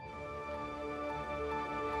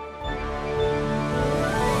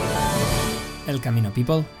El Camino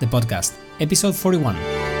People, the podcast, episode 41.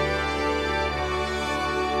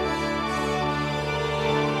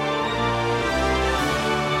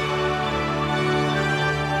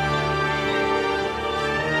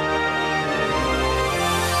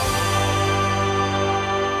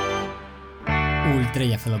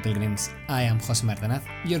 Ultrella fellow pilgrims, I am José Martinez,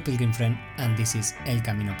 your pilgrim friend, and this is El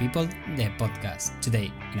Camino People, the podcast.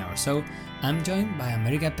 Today, in our show, I'm joined by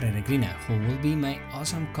Peregrina, who will be my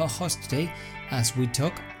awesome co-host today as we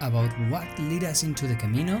talk about what leads us into the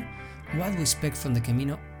Camino, what we expect from the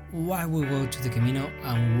Camino, why we go to the Camino,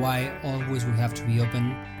 and why always we have to be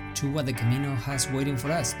open to what the Camino has waiting for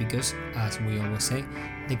us, because, as we always say,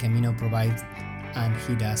 the Camino provides, and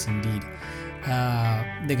he does indeed.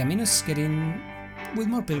 The Camino is getting with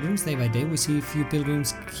more pilgrims day by day. We see a few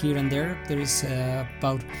pilgrims here and there. There is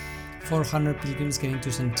about 400 pilgrims getting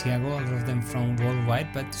to Santiago, a lot of them from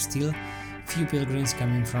worldwide, but still few pilgrims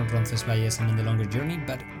coming from Roncesvalles and in the longer journey,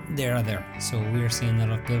 but they are there. So we are seeing a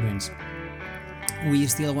lot of pilgrims. We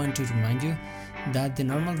still want to remind you that the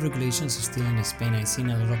normal regulations are still in Spain. I've seen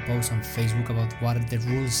a lot of posts on Facebook about what the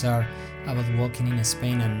rules are about walking in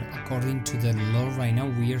Spain, and according to the law right now,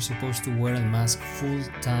 we are supposed to wear a mask full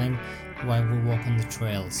time while we walk on the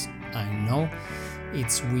trails. I know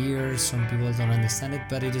it's weird, some people don't understand it,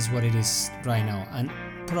 but it is what it is right now, and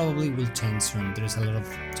probably will change soon. There's a lot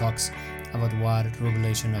of talks about what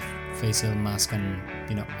regulation of facial mask and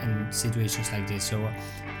in situations like this. So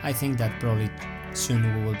I think that probably soon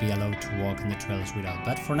we will be allowed to walk on the trails without,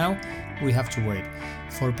 but for now we have to wear it.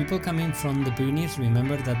 For people coming from the Pyrenees,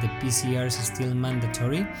 remember that the PCR is still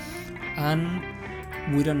mandatory, and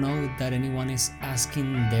we don't know that anyone is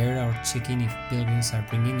asking there or checking if pilgrims are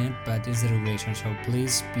bringing it, but it's the regulation, so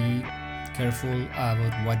please be careful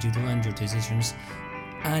about what you do and your decisions.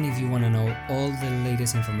 And if you want to know all the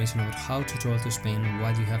latest information about how to travel to Spain,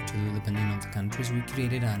 what you have to do depending on the countries, we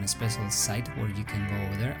created a special site where you can go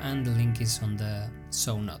over there, and the link is on the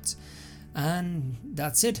show notes. And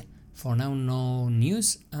that's it. For now, no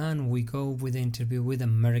news, and we go with the interview with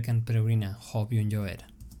Peregrina. Hope you enjoy it.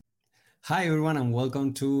 Hi everyone, and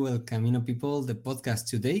welcome to El Camino People, the podcast.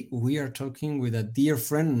 Today we are talking with a dear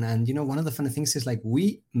friend, and one of the funny things is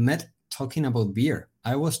we met talking about beer.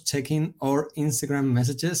 I was checking our Instagram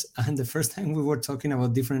messages, and the first time we were talking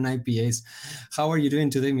about different IPAs. How are you doing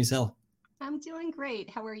today, Michelle? I'm doing great.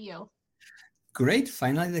 How are you? Great.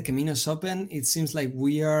 Finally, the Camino is open. It seems like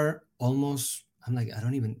we are almost,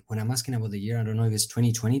 when I'm asking about the year, I don't know if it's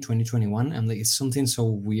 2020, 2021. I'm like, it's something so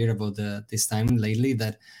weird about this time lately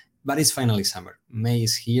but it's finally summer. May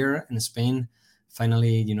is here in Spain.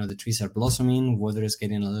 Finally, the trees are blossoming. Weather is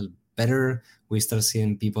getting a little better. We start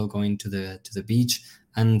seeing people going to the beach,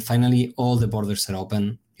 and finally all the borders are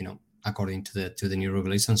open, according to the new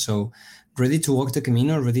regulations. So ready to walk the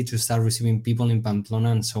Camino, ready to start receiving people in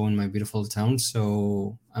Pamplona and so in my beautiful town.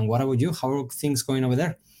 So, and what about you? How are things going over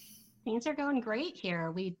there? Things are going great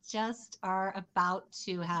here. We just are about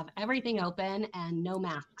to have everything open and no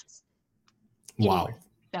masks. Wow. Anywhere.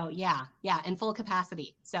 So yeah, in full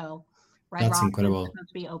capacity. So Red That's Rock incredible. Is supposed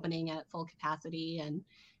to be opening at full capacity and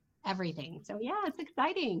everything. So yeah, it's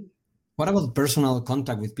exciting. What about personal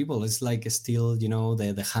contact with people? It's still,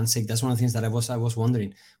 the handshake. That's one of the things that I was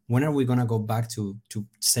wondering. When are we gonna go back to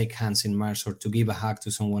shake hands in March, or to give a hug to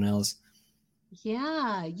someone else?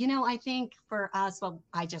 Yeah, I think for us, what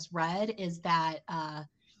I just read is that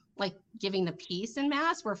giving the peace in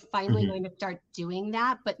mass, we're finally going to start doing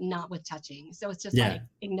that, but not with touching. So it's just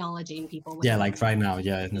acknowledging people. Right now.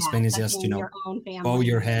 Yeah, in Spain is just, bow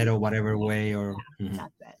your head or whatever way, or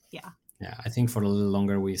that's it. Yeah, I think for a little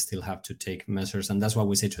longer we still have to take measures, and that's what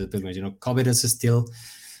we say to the pilgrims. COVID is still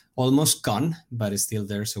almost gone, but it's still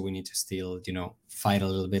there, so we need to still fight a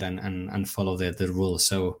little bit and follow the rules.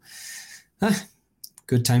 So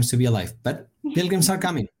good times to be alive. But pilgrims are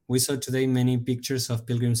coming. We saw today many pictures of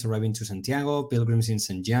pilgrims arriving to Santiago, pilgrims in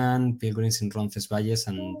St. John, pilgrims in Roncesvalles,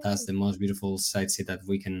 and that's the most beautiful sightsee that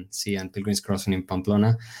we can see, and pilgrims crossing in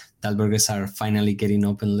Pamplona. The albergues are finally getting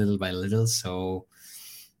open little by little, so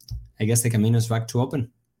I guess the Camino is back to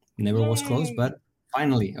open. Never was closed, but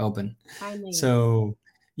finally open. Finally. So,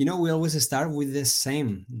 we always start with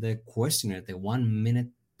the questionnaire, the 1 minute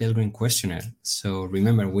pilgrim questionnaire. So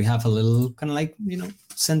remember, we have a little kind of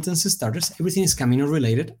sentence starters. Everything is Camino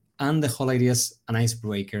related, and the whole idea is an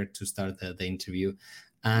icebreaker to start the interview.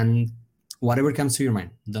 And whatever comes to your mind,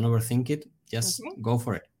 don't overthink it. Just go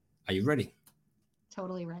for it. Are you ready?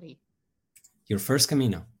 Totally ready. Your first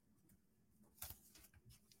Camino.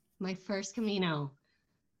 My first Camino.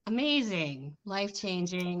 Amazing,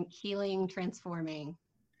 life-changing, healing, transforming.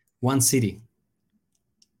 One city.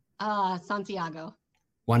 Santiago.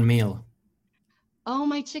 One meal. Oh,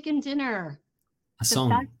 my chicken dinner. A The best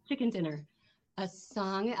song. chicken dinner. A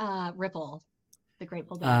song, Ripple, the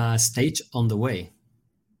Grateful Dead. Stage on the way.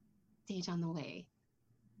 Stage on the Way.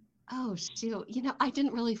 Oh, shoot. I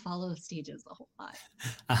didn't really follow stages a whole lot.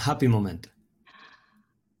 A happy moment.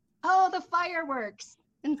 Oh, the fireworks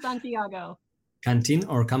in Santiago. Canteen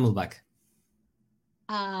or Camelback.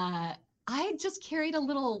 I just carried a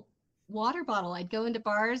little water bottle. I'd go into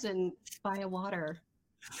bars and buy a water.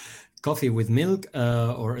 Coffee with milk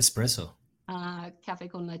or espresso. Café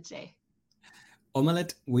con leche.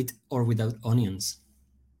 Omelette with or without onions.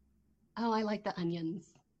 Oh, I like the onions.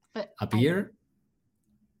 But A beer.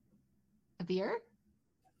 A beer?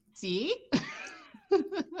 See?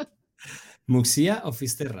 Muxia or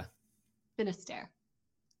Fisterra. Finisterre.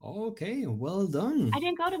 Okay, well done. I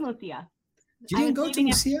didn't go to Murcia. You didn't go to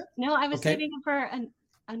Muxia? No, I was saving it for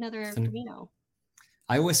another Camino.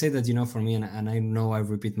 I always say that, for me, and I know I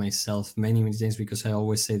repeat myself many, many times because I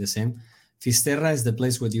always say the same. Fisterra is the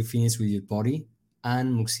place where you finish with your body,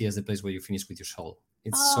 and Muxia is the place where you finish with your soul.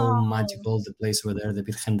 It's so magical, the place over there, the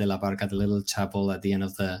Virgen de la Barca, the little chapel at the end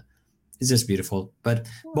of it's just beautiful. But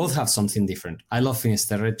both have something different. I love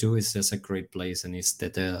Finisterre too. It's just a great place, and it's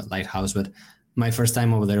the lighthouse. But my first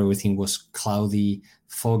time over there, everything was cloudy,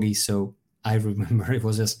 foggy. So I remember it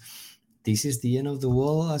was just, this is the end of the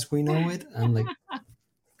world as we know it. I'm like...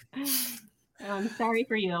 I'm sorry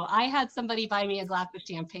for you. I had somebody buy me a glass of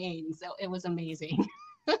champagne, so it was amazing.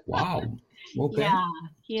 Wow. Okay. Yeah,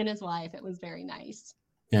 he and his wife. It was very nice.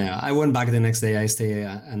 Yeah, I went back the next day. I stayed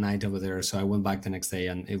a night over there, so I went back the next day,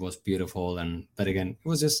 and it was beautiful. But again,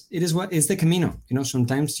 it's the Camino.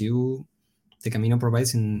 Sometimes the Camino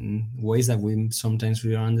provides in ways that sometimes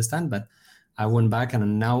we don't understand. But I went back,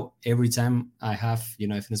 and now every time I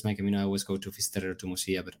finish my Camino, I always go to Fisterra, to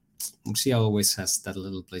Muxia. But Muxia always has that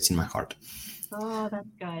little place in my heart. Oh, that's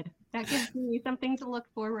good. That gives me something to look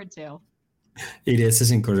forward to. It is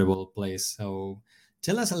an incredible place. So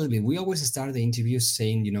tell us a little bit. We always start the interview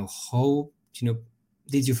saying, how,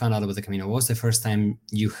 did you find out about the Camino? What was the first time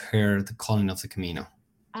you heard the calling of the Camino?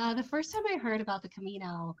 The first time I heard about the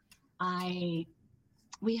Camino,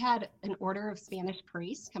 we had an order of Spanish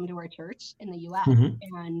priests come to our church in the U.S.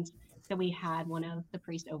 Mm-hmm. And so we had one of the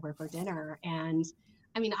priests over for dinner. And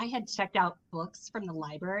I had checked out books from the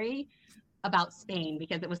library about Spain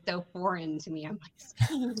because it was so foreign to me. I'm like,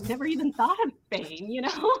 Spain, I've never even thought of Spain,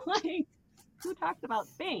 like who talks about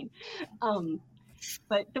Spain?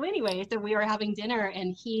 But so anyway, so we were having dinner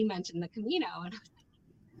and he mentioned the Camino and I was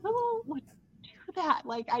like, oh, what do that?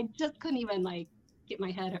 Like, I just couldn't even get my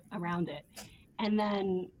head around it. And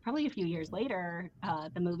then probably a few years later,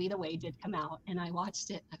 the movie The Way did come out and I watched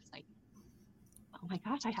it. I was like, oh my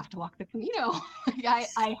gosh, I have to walk the Camino.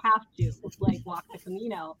 I have to walk the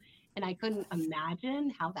Camino. And I couldn't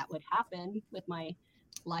imagine how that would happen with my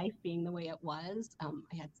life being the way it was.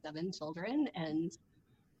 I had 7 children and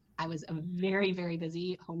I was a very, very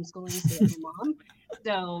busy homeschooling stay-at-home mom.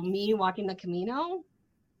 So me walking the Camino,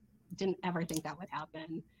 didn't ever think that would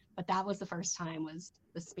happen. But that was the first time was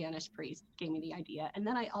the Spanish priest gave me the idea. And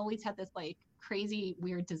then I always had this crazy,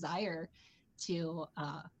 weird desire to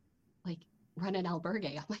run an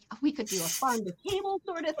albergue. I'm like, oh, we could do a farm to table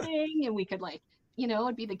sort of thing. And we could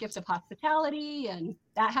it'd be the gift of hospitality, and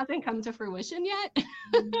that hasn't come to fruition yet.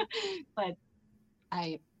 But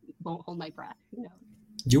I won't hold my breath.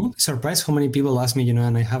 You will be surprised how many people ask me,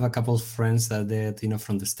 and I have a couple of friends that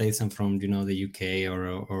from the States and from the UK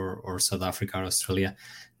or South Africa or Australia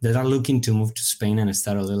that are looking to move to Spain and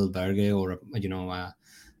start a little albergue or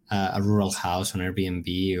a rural house on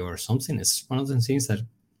Airbnb or something. It's one of the things that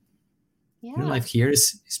life here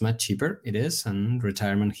is much cheaper. It is, and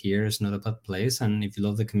retirement here is not a bad place. And if you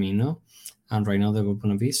love the Camino, and right now they're going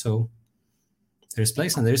to be, so there's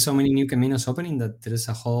place, and there's so many new Caminos opening that there is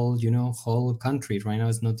a whole, whole country. Right now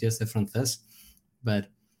it's not just the Frances, but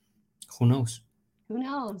who knows? Who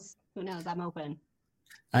knows? I'm open.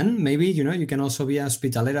 And maybe, you can also be a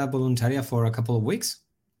hospitalera voluntaria for a couple of weeks.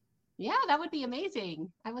 Yeah, that would be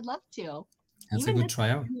amazing. I would love to. That's a good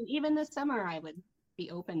tryout. Even this summer, I would be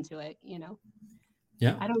open to it,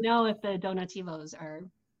 Yeah. I don't know if the donativos are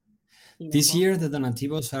this year. The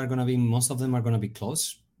donativos are going to be, most of them are going to be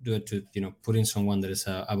closed due to putting someone that is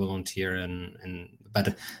a volunteer,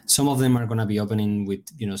 but some of them are going to be opening with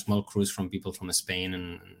small crews from people from Spain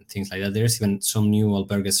and things like that. There's even some new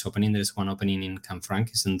albergues opening. There's one opening in Canfranc,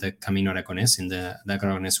 it's in the Camino Aragonés, in the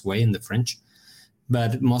Aragonés way in the French,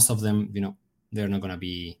 but most of them they're not going to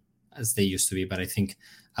be as they used to be. But I think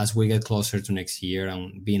as we get closer to next year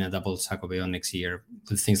and being a double Sacobeo next year,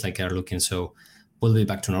 things like are looking, so we'll be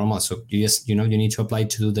back to normal. So you just, you need to apply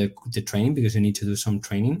to do the training, because you need to do some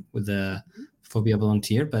training with for be a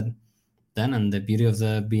volunteer, but then, and the beauty of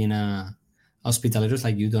being a hospitalator is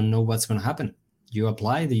like you don't know what's going to happen. You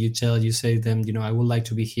apply, you say to them, I would like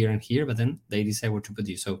to be here and here, but then they decide where to put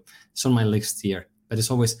you. So it's on my list here, but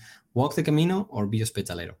it's always walk the Camino or be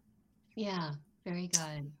hospitalero. Yeah, very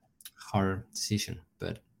good. Hard decision,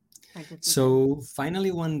 but so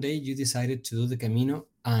finally one day you decided to do the Camino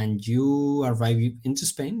and you arrived into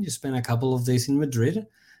Spain. You spent a couple of days in Madrid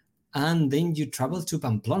and then you traveled to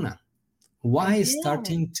Pamplona. Why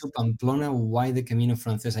starting to Pamplona? Why the Camino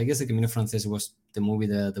Frances? I guess the Camino Frances was the movie,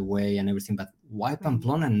 the way and everything, but why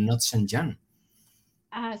Pamplona and not Saint John?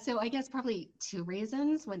 So I guess probably two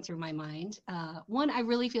reasons went through my mind. One, I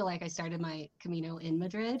really feel like I started my Camino in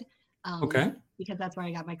Madrid. Because that's where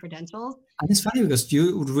I got my credentials. And it's funny because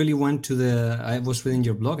you really went to I was reading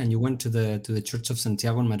your blog and you went to the Church of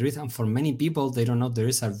Santiago in Madrid. And for many people, they don't know there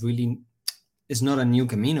is it's not a new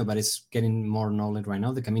Camino, but it's getting more knowledge right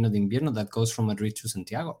now. The Camino de Invierno that goes from Madrid to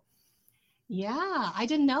Santiago. Yeah, I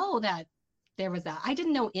didn't know that there was that. I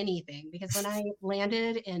didn't know anything because when I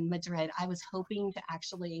landed in Madrid, I was hoping to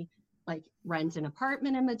actually like rent an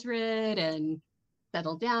apartment in Madrid and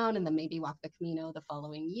settle down and then maybe walk the Camino the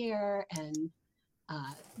following year. And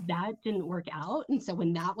that didn't work out. And so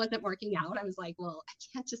when that wasn't working out, I was like, well, I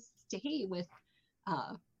can't just stay with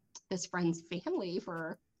this friend's family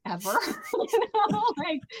forever.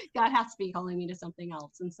 Like God has to be calling me to something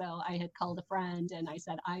else. And so I had called a friend and I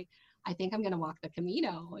said, I think I'm going to walk the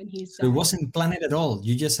Camino. And he said, so it wasn't planned at all.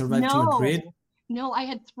 You just arrived to Madrid. No, I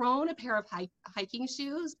had thrown a pair of hiking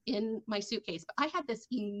shoes in my suitcase, but I had this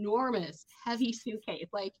enormous, heavy suitcase,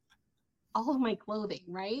 like all of my clothing,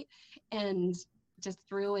 right? And just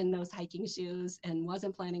threw in those hiking shoes and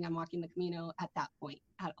wasn't planning on walking the Camino at that point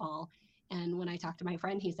at all. And when I talked to my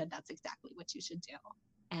friend, he said, that's exactly what you should do.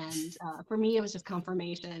 And for me, it was just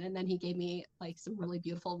confirmation. And then he gave me like some really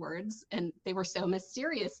beautiful words and they were so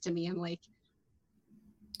mysterious to me. I'm like,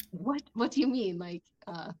 what do you mean? Like,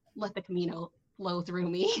 let the Camino flow through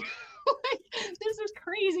me. Like, this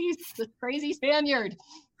crazy Spaniard.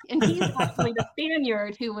 And he's actually the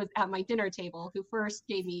Spaniard who was at my dinner table, who first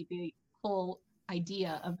gave me the whole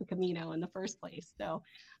idea of the Camino in the first place. So,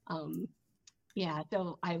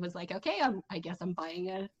 so I was like, okay, I guess I'm buying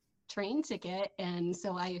a train ticket. And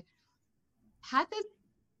so I had this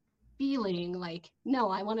feeling like, no,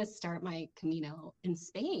 I want to start my Camino in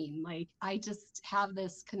Spain. Like, I just have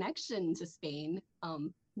this connection to Spain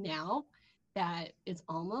now that is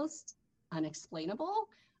almost unexplainable.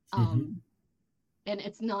 And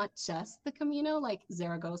it's not just the Camino, like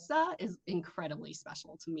Zaragoza is incredibly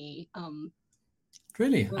special to me.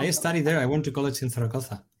 Really? I studied there. I went to college in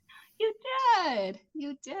Zaragoza.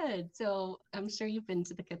 You did. So I'm sure you've been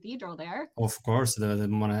to the cathedral there. Of course, the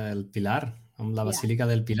El Pilar, La Basilica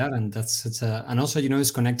del Pilar, and and also,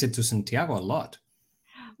 it's connected to Santiago a lot.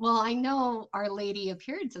 Well, I know Our Lady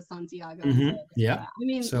appeared to Santiago. Yeah. I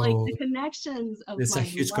mean, so like the connections of there's a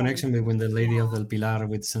huge connection between the Lady of El Pilar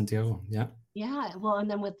with Santiago. Yeah. Yeah. Well, and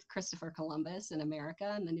then with Christopher Columbus in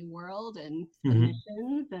America and the New World and the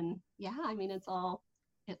missions. And I mean, it's all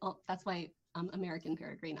that's why American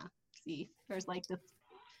Peregrina. See, there's like this.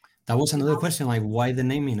 That was another question, like why the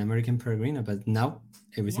naming American Peregrina, but now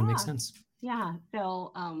everything makes sense. Yeah.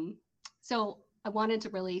 So, so I wanted to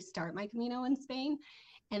really start my Camino in Spain.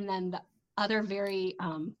 And then the other very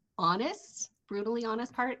brutally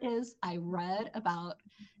honest part is I read about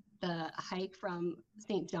the hike from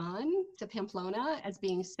St. John to Pamplona as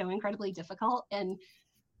being so incredibly difficult. And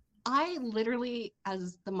I literally,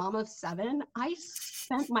 as the mom of 7, I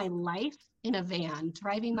spent my life in a van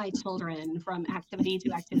driving my children from activity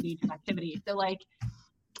to activity to activity. So like,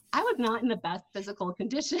 I was not in the best physical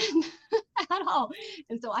condition at all.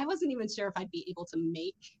 And so I wasn't even sure if I'd be able to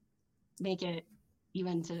make it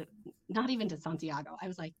not even to Santiago. I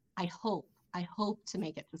was like, I hope to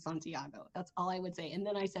make it to Santiago. That's all I would say. And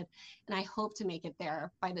then I said, and I hope to make it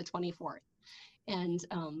there by the 24th and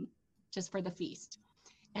just for the feast.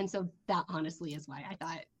 And so that honestly is why I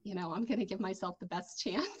thought, I'm going to give myself the best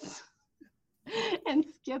chance and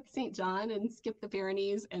skip St. John and skip the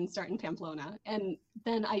Pyrenees and start in Pamplona. And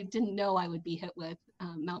then I didn't know I would be hit with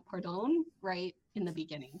Mount Pardon right in the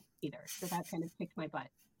beginning either. So that kind of kicked my butt.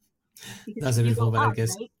 Because that's a beautiful, but I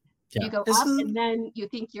guess. Right? Yeah. You go up and then you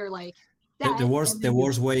think you're like, the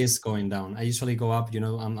worst way is going down. I usually go up,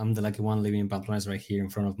 I'm the lucky one living in Pamplona, is right here in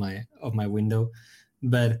front of my window.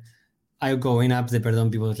 But I going up the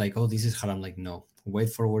Pardon, people are like, oh, this is hard. I'm like, no,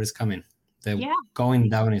 wait for what is coming. Going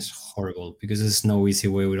down is horrible because there's no easy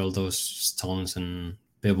way with all those stones and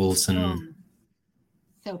pebbles and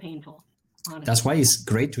so painful. Honestly. That's why it's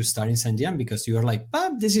great to start in Saint John because you are like,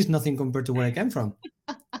 this is nothing compared to where I came from.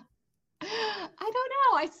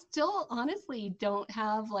 still honestly don't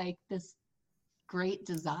have like this great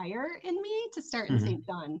desire in me to start in Mm-hmm. St.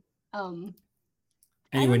 John. I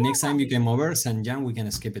Anyway, don't next time you know. came over, San Jan, we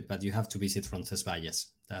can skip it, but you have to visit Roncesvalles.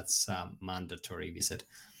 That's a mandatory visit.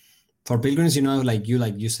 For pilgrims, like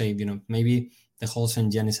you say, maybe the whole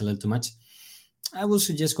San Jan is a little too much. I will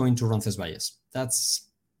suggest going to Roncesvalles. That's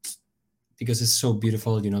because it's so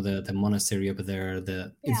beautiful. The monastery over there.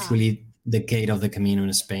 It's Yeah. really the gate of the Camino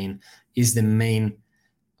in Spain. Is the main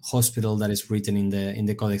hospital that is written in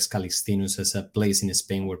the Codex Calixtinus as a place in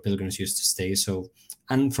Spain where pilgrims used to stay. So,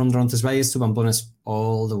 and from Roncesvalles to Pamplona is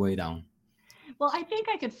all the way down. Well, I think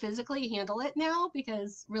I could physically handle it now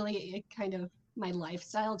because really it kind of my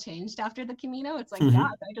lifestyle changed after the Camino. It's like, Mm-hmm.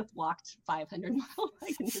 God, I just walked 500 miles.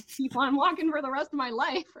 I can just keep on walking for the rest of my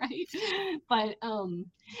life, right? But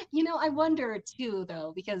I wonder too,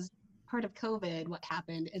 though, because part of COVID, what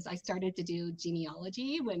happened is I started to do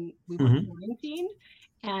genealogy when we were Mm-hmm. quarantined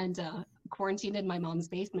and quarantined in my mom's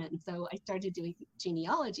basement. And so I started doing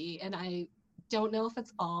genealogy, and I don't know if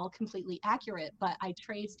it's all completely accurate, but I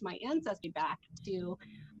traced my ancestry back to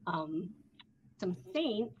um, some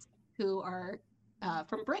saints who are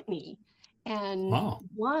from Brittany. And Wow.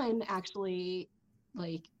 one actually,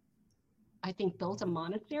 like, I think built a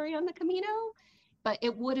monastery on the Camino, but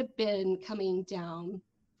it would have been coming down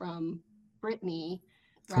from Brittany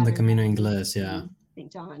From the rather Camino than Inglés, yeah.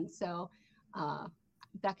 St. John. So uh,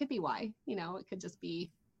 that could be why, it could just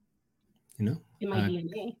be You know, in my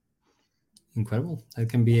DNA. incredible. That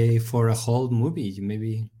can be for a whole movie.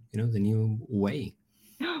 Maybe, the new way.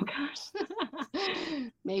 Oh gosh,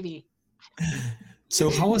 maybe. So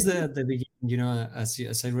how was the beginning? As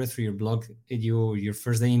I read through your blog, your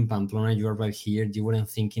first day in Pamplona, you arrived here. You weren't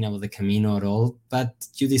thinking about the Camino at all, but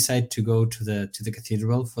you decide to go to the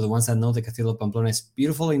cathedral. For the ones that know, the Cathedral of Pamplona is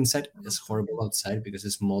beautiful inside. It's horrible outside because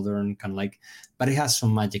it's modern, kind of like, but it has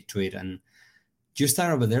some magic to it. And you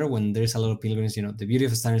start over there when there's a lot of pilgrims. The beauty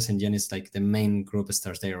of starting St. John is like the main group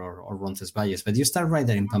starts there or Roncesvalles, but you start right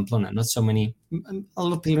there in Pamplona. Not so many, a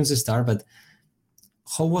lot of pilgrims start, but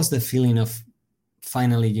how was the feeling of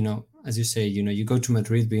finally, as you say, you go to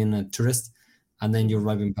Madrid being a tourist, and then you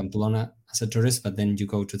arrive in Pamplona as a tourist, but then you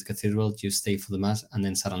go to the cathedral, you stay for the mass, and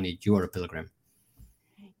then suddenly you are a pilgrim.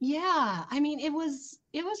 Yeah, I mean, it was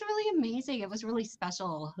really amazing. It was really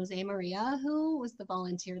special. Jose Maria, who was the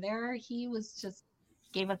volunteer there, he was just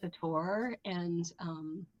gave us a tour, and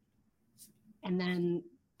then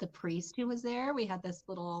the priest who was there, we had this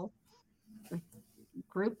little like,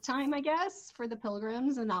 group time, I guess, for the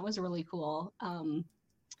pilgrims, and that was really cool.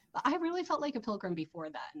 But I really felt like a pilgrim before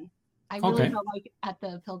then. I really Okay. felt like at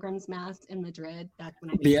the Pilgrims Mass in Madrid, that's when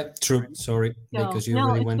I Yeah, became a true. pilgrim. Sorry, So because you no,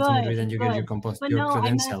 already it's went to good. Madrid and It's you get good. But your no,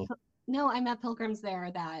 credential. I met pilgrims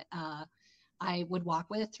there that I would walk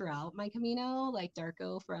with throughout my Camino, like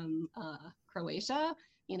Darko from Croatia,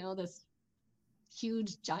 this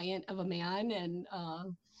huge giant of a man, and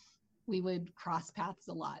we would cross paths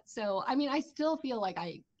a lot. So, I mean, I still feel like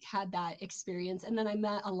I had that experience. And then I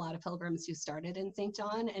met a lot of pilgrims who started in St.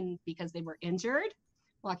 John, and because they were injured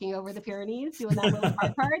walking over the Pyrenees, doing that little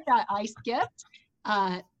part that I skipped,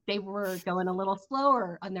 they were going a little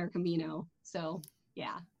slower on their Camino. So,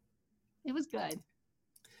 yeah, it was good.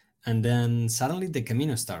 And then suddenly the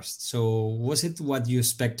Camino starts. So was it what you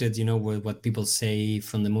expected, what people say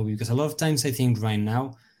from the movie? Because a lot of times I think right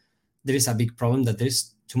now there is a big problem that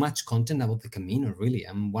there's too much content about the Camino, really.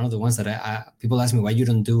 I'm one of the ones that people ask me why you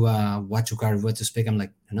don't do what to carry, what to speak. I'm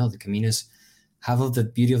like, no, the Camino is half of the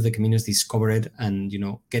beauty of the Camino is discover it and,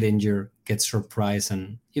 get injured, get surprised.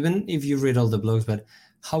 And even if you read all the blogs, but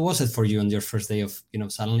how was it for you on your first day of,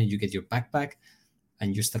 suddenly you get your backpack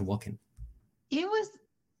and you start walking? It was,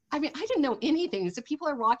 I mean, I didn't know anything. So people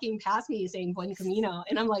are walking past me saying Buen Camino.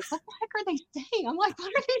 And I'm like, what the heck are they saying? I'm like,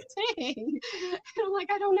 what are they saying? And I'm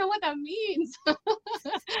like, I don't know what that means.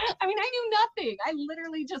 I mean, I knew nothing. I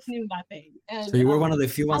literally just knew nothing. So And you were one of the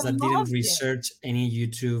few I ones that didn't loved it. research any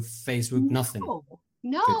YouTube, Facebook, nothing. No,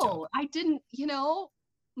 Good job. no, I didn't,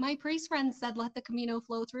 my priest friend said, let the Camino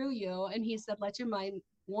flow through you. And he said, let your mind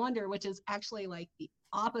wander, which is actually like the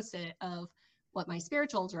opposite of what my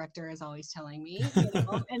spiritual director is always telling me,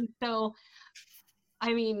 And so,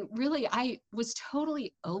 I mean, really, I was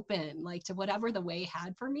totally open, like to whatever the way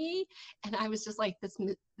had for me, and I was just like, this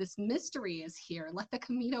mystery is here. Let the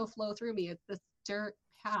Camino flow through me. It's this dirt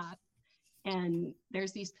path, and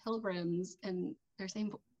there's these pilgrims, and they're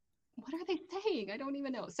saying, "What are they saying? I don't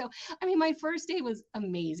even know." So, I mean, my first day was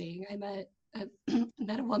amazing. I met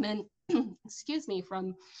a woman, excuse me,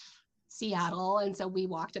 from Seattle. And so we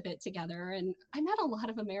walked a bit together, and I met a lot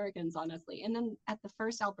of Americans, honestly. And then at the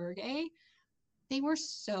first albergue, they were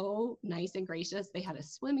so nice and gracious. They had a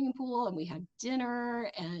swimming pool and we had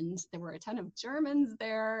dinner, and there were a ton of Germans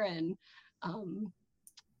there, and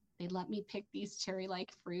they let me pick these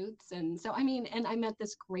cherry-like fruits. And so, I mean, and I met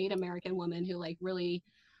this great American woman who like really,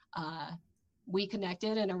 we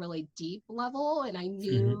connected in a really deep level. And I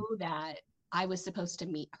knew that I was supposed to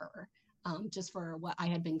meet her just for what I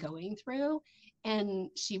had been going through. And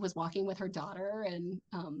she was walking with her daughter and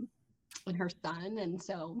her son. And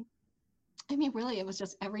so, I mean, really, it was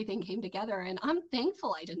just everything came together. And I'm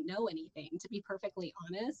thankful I didn't know anything, to be perfectly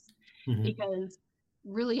honest, because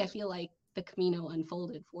really, I feel like the Camino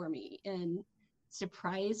unfolded for me and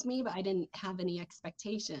surprised me, but I didn't have any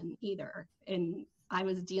expectation either. And I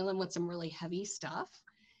was dealing with some really heavy stuff.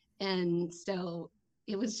 And so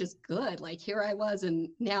it was just good. Like, here I was, and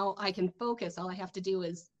now I can focus. All I have to do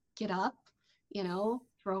is get up, you know,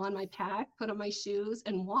 throw on my pack, put on my shoes,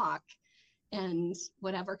 and walk. And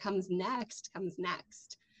whatever comes next comes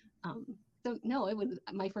next. So no, it was,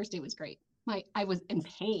 my first day was great. I was in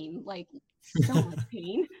pain, like so much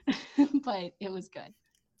pain, but it was good.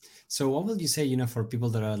 So what would you say, you know, for people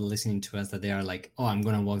that are listening to us, that they are like, oh, I'm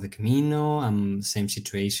going to walk the Camino, I'm same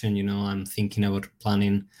situation, you know, I'm thinking about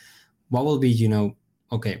planning. What will be, you know,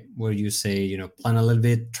 okay, where you say, you know, plan a little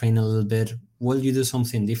bit, train a little bit. Will you do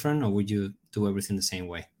something different, or would you do everything the same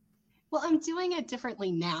way? Well, I'm doing it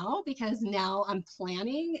differently now because now I'm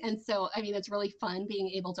planning. And so, I mean, it's really fun being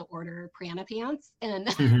able to order Prana pants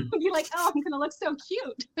and be like, oh, I'm going to look so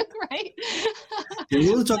cute, right? Yeah,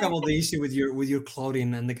 we will talk about the issue with your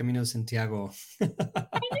clothing and the Camino de Santiago. I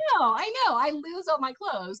know. I lose all my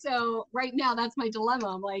clothes. So right now, that's my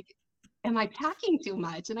dilemma. I'm like, am I packing too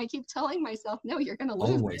much? And I keep telling myself, no, you're going to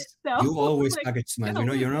lose Always. it. So You always like, package too much.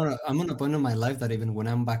 You know, I'm on a point in my life that even when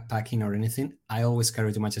I'm backpacking or anything, I always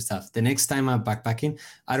carry too much stuff. The next time I'm backpacking,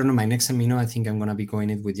 I don't know, my next Camino, I think I'm going to be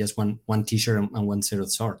going it with just one t-shirt and one set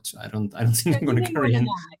of shorts. I don't think I'm going to carry in.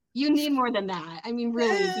 You need more than that. I mean,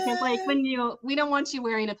 really, because like we don't want you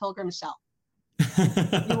wearing a pilgrim shell.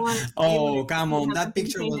 Oh, come on. That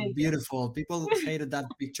picture was beautiful. People hated that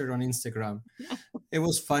picture on Instagram. It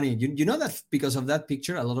was funny. You know that because of that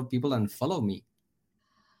picture, a lot of people unfollow me.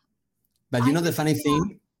 But you know the funny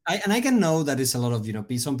thing? I can know that it's a lot of, you know,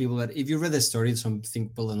 some people that if you read the story, some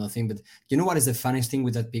people don't know thing. But you know what is the funniest thing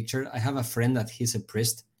with that picture? I have a friend that he's a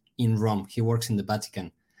priest in Rome. He works in the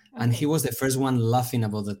Vatican. Okay. And he was the first one laughing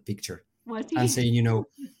about that picture. And saying, you know,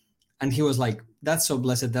 and he was like, that's so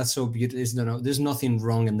blessed, that's so beautiful. No, there's nothing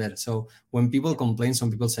wrong in there. So when people complain, some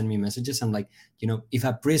people send me messages. I'm like, you know, if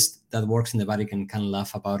a priest that works in the Vatican can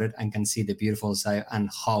laugh about it and can see the beautiful side and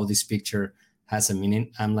how this picture has a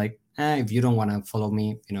meaning, I'm like, if you don't want to follow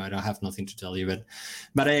me, you know, I don't have nothing to tell you.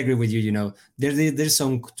 But I agree with you, you know, there's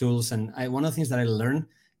some tools. And one of the things that I learned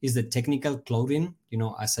is the technical clothing. You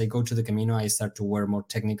know, as I go to the Camino, I start to wear more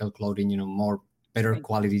technical clothing, you know, more better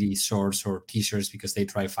quality shorts or t-shirts because they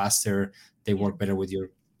dry faster, they work better with your,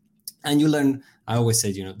 and you learn. I always say,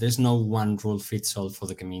 you know, there's no one rule fits all for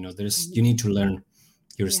the Camino. You need to learn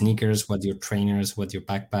your sneakers, what your trainers, what your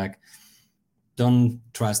backpack. Don't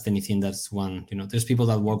trust anything that's one, you know, there's people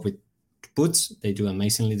that walk with boots, they do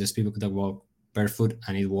amazingly. There's people that walk barefoot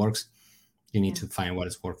and it works. You need to find what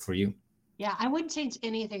has worked for you. Yeah, I wouldn't change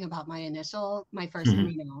anything about my first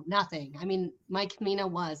Camino, nothing. I mean, my Camino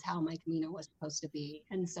was how my Camino was supposed to be.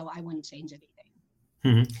 And so I wouldn't change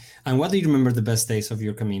anything. And what do you remember the best days of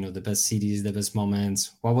your Camino, the best cities, the best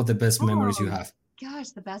moments? What were the best memories you have? Gosh,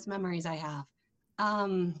 the best memories I have. I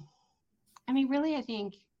mean, really, I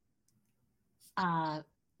think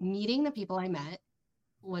meeting the people I met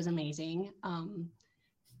was amazing.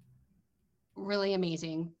 Really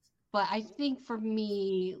amazing. But I think for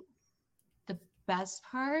me, best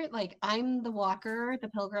part, like I'm the walker, the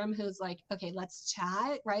pilgrim who's like, okay, let's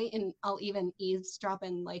chat, right? And I'll even eavesdrop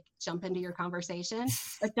and like jump into your conversation,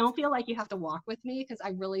 but don't feel like you have to walk with me because I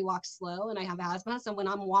really walk slow and I have asthma. So when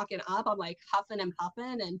I'm walking up, I'm like huffing and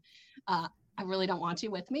puffing, and I really don't want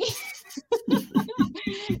you with me.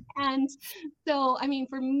 And so, I mean,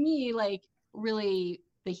 for me, like really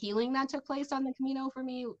the healing that took place on the Camino for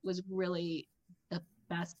me was really the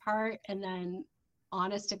best part. And then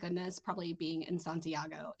honest to goodness, probably being in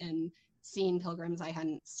Santiago and seeing pilgrims I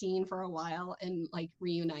hadn't seen for a while and like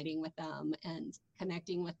reuniting with them and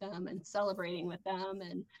connecting with them and celebrating with them.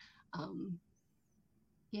 And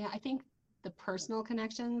I think the personal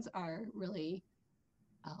connections are really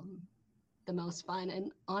the most fun.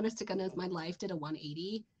 And honest to goodness, my life did a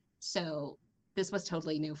 180. So this was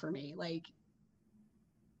totally new for me. Like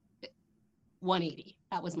 180.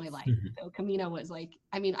 That was my life. So Camino was like,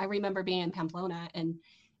 I mean, I remember being in Pamplona and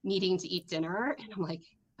needing to eat dinner. And I'm like,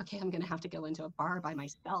 okay, I'm going to have to go into a bar by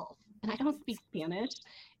myself and I don't speak Spanish.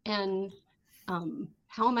 And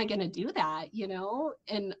how am I going to do that?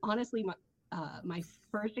 And honestly, my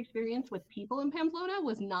first experience with people in Pamplona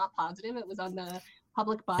was not positive. It was on the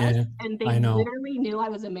public bus, Yeah, and they I know. literally knew I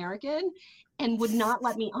was American and would not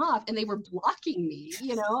let me off, and they were blocking me,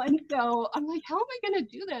 and so I'm like, how am I going to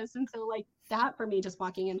do this? And so like that for me, just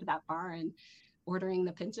walking into that bar and ordering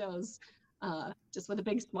the pinchos, just with a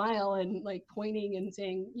big smile and like pointing and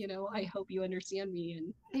saying, I hope you understand me.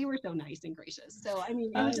 And they were so nice and gracious. So I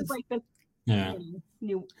mean, it was just like this Yeah.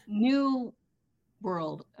 new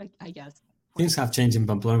world, I guess. Things have changed in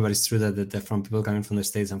Pamplona, but it's true that from people coming from the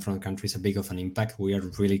States and from the country is a big of an impact. We are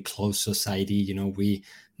really close society.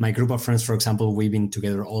 My group of friends, for example, we've been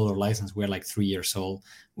together all our lives since we're like 3 years old.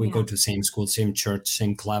 We go to same school, same church,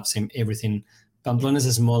 same club, same everything. Pamplona is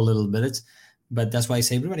a small little village, but that's why I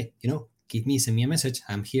say, everybody, send me a message.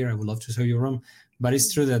 I'm here. I would love to show you around. But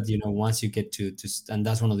it's true that, once you get to and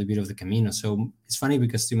that's one of the beauty of the Camino. So it's funny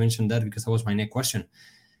because you mentioned that, because that was my next question.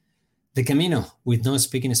 The Camino with no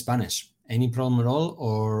speaking Spanish. Any problem at all,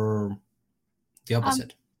 or the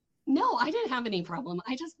opposite? No, I didn't have any problem.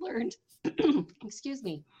 I just learned, excuse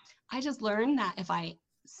me, I just learned that if I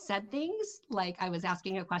said things like I was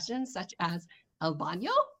asking a question such as el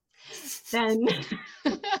baño, then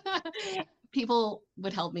people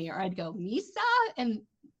would help me, or I'd go misa. And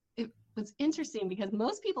it was interesting because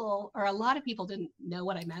most people, or a lot of people, didn't know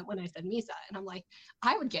what I meant when I said misa. And I'm like,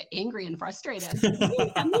 I would get angry and frustrated.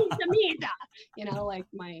 Misa. Like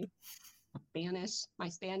my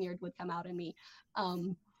Spaniard would come out in me.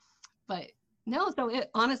 But no, so it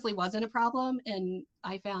honestly wasn't a problem. And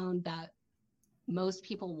I found that most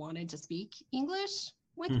people wanted to speak English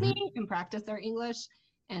with me and practice their English.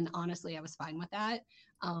 And honestly, I was fine with that.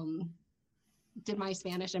 Did my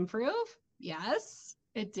Spanish improve? Yes,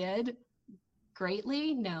 it did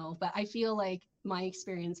greatly. No, but I feel like my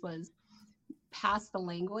experience was past the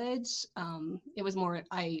language. It was more,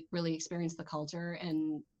 I really experienced the culture,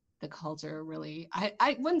 and the culture really,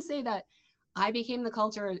 I wouldn't say that I became the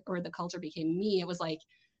culture or the culture became me. It was like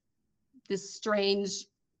this strange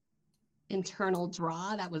internal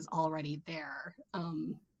draw that was already there. I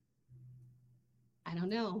don't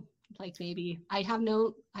know, like maybe I have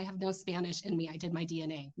no Spanish in me. I did my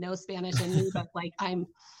DNA, no Spanish in me, but like I'm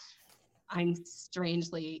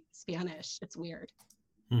strangely Spanish. It's weird.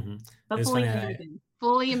 But it's fully funny, American,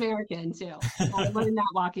 fully American too. I learned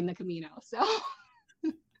that walking the Camino. So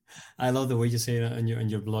I love the way you say it on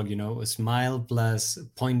your blog, a smile plus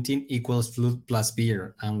pointing equals flute plus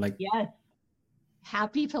beer. I'm like, yes.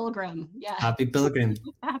 Happy pilgrim. Yeah. Happy pilgrim.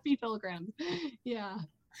 Happy pilgrim. Yeah.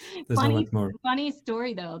 There's not much more. Funny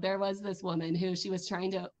story though. There was this woman who she was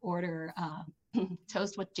trying to order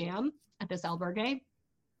toast with jam at this albergue,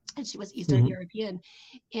 and she was Eastern European,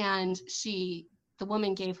 and the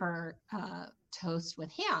woman gave her toast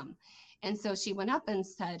with ham, and so she went up and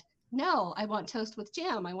said, "No, I want toast with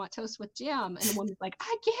jam. I want toast with jam." And the woman's like,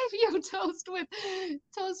 "I gave you toast with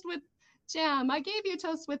jam. I gave you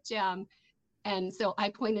toast with jam." And so I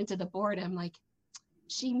pointed to the board. I'm like,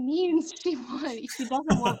 she means she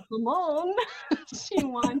doesn't want limon. She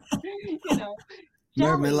wants,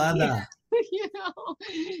 Mermelada.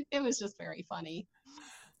 It was just very funny.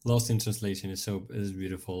 Lost in translation is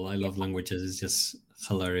beautiful. I love languages. It's just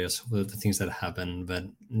hilarious with the things that happen. But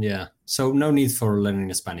yeah, so no need for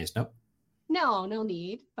learning Spanish, no? No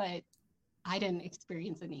need, but I didn't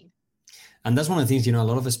experience a need. And that's one of the things, a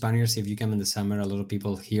lot of Spaniards, if you come in the summer, a lot of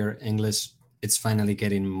people hear English. It's finally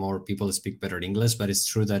getting more people speak better English, but it's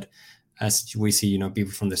true that as we see,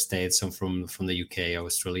 people from the States and from the UK,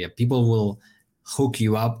 Australia, people will hook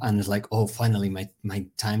you up and it's like, oh, finally my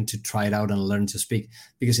time to try it out and learn to speak.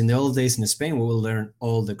 Because in the old days in Spain, we will learn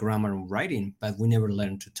all the grammar and writing, but we never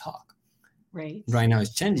learned to talk. Right now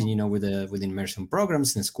it's changing, with immersion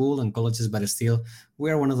programs in school and colleges, but still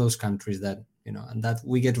we are one of those countries that, and that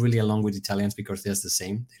we get really along with Italians because they're the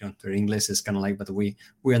same. Their English is kind of like, but we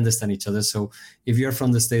understand each other. So if you're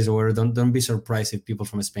from the States or don't be surprised if people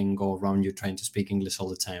from Spain go around you trying to speak English all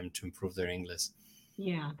the time to improve their English.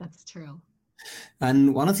 Yeah, that's true.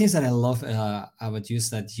 And one of the things that I love about you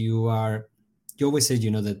is that you always say,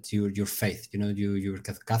 that your faith, you're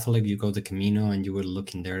Catholic, you go the Camino and you were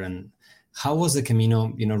looking there. And how was the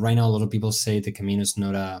Camino? Right now, a lot of people say the Camino is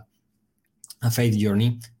not a faith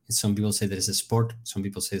journey. Some people say that it's a sport. Some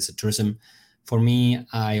people say it's a tourism. For me,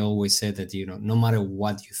 I always say that, no matter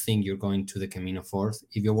what you think you're going to the Camino for,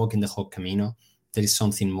 if you're walking the whole Camino, there is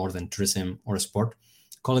something more than tourism or a sport.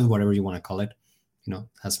 Call it whatever you want to call it.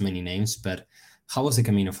 Has many names, but how was the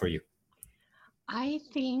Camino for you? I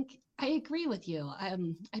think I agree with you. I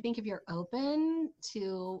think if you're open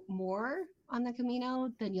to more on the Camino,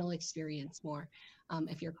 then you'll experience more.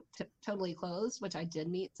 If you're totally closed, which I did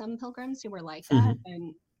meet some pilgrims who were like that,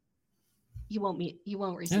 and you won't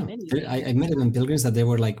receive anything. I met even pilgrims that they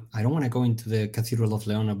were like, I don't want to go into the Cathedral of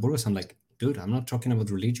Leon or Burgos. I'm like, dude, I'm not talking about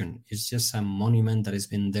religion. It's just a monument that has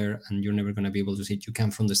been there and you're never going to be able to see it. You come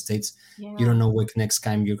from the States. Yeah. You don't know what next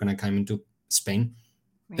time you're going to come into Spain.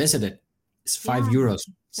 Right. Visit it. It's €5.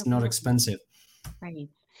 It's not expensive. Right.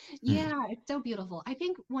 Yeah, it's so beautiful. I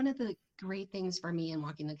think one of the great things for me in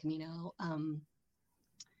walking the Camino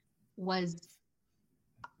was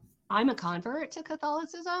I'm a convert to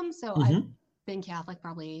Catholicism. So I've been Catholic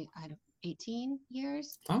probably, 18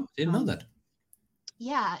 years. Oh, didn't know that.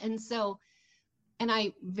 Yeah. And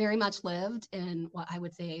I very much lived in what I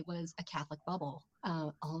would say was a Catholic bubble.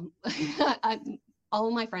 All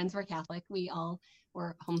of my friends were Catholic. We all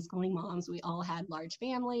were homeschooling moms. We all had large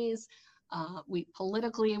families. We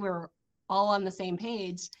were all on the same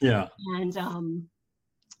page. Yeah. And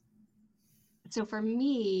so for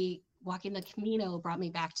me, walking the Camino brought me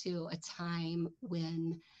back to a time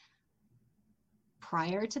when,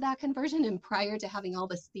 prior to that conversion and prior to having all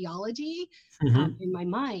this theology in my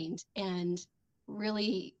mind, and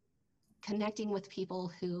really connecting with people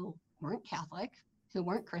who weren't Catholic, who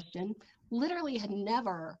weren't Christian, literally had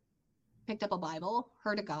never picked up a Bible,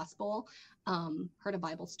 heard a gospel, heard a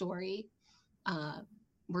Bible story.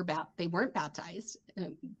 They weren't baptized.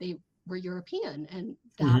 They were European, and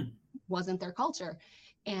that wasn't their culture.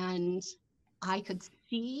 And I could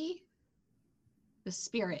see the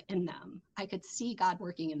Spirit in them. I could see God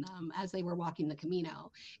working in them as they were walking the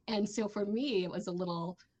Camino. And so for me, it was I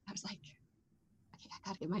was like, okay, I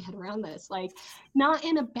gotta get my head around this. Like, not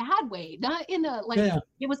in a bad way, not in a,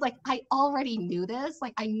 it was like, I already knew this.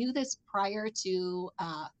 Like, I knew this prior to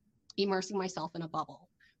immersing myself in a bubble,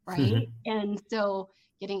 right? And so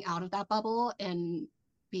getting out of that bubble and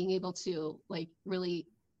being able to like really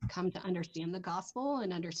come to understand the gospel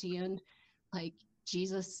and understand like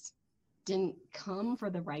Jesus didn't come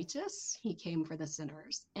for the righteous, he came for the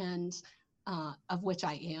sinners, and of which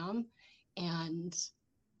I am, and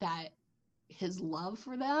that his love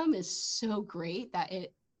for them is so great that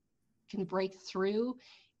it can break through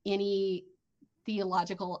any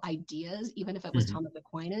theological ideas, even if it was Thomas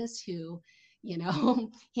Aquinas who,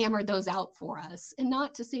 hammered those out for us. And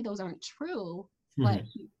not to say those aren't true, but,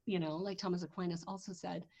 like Thomas Aquinas also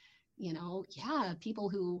said, people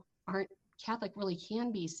who aren't Catholic really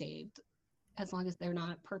can be saved as long as they're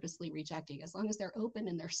not purposely rejecting, as long as they're open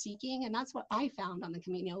and they're seeking. And that's what I found on the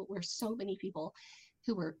Camino, where so many people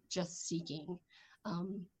who were just seeking.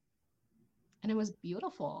 And it was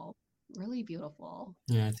beautiful, really beautiful.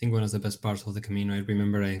 Yeah, I think one of the best parts of the Camino, I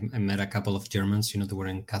remember I met a couple of Germans, they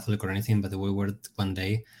weren't Catholic or anything, but we were one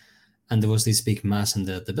day, and there was this big mass in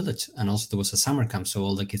the village, and also there was a summer camp, so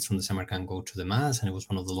all the kids from the summer camp go to the mass, and it was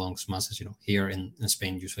one of the longest masses. Here in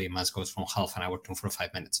Spain, usually a mass goes from half an hour to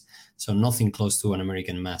 45 minutes, so nothing close to an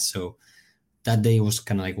American mass. So that day was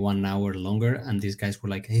kind of like 1 hour longer, and these guys were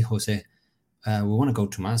like, hey, Jose, we want to go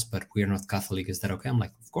to mass, but we are not Catholic. Is that okay? I'm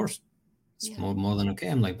like, of course. It's more than okay.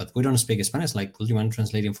 I'm like, but we don't speak Spanish. Like, will you mind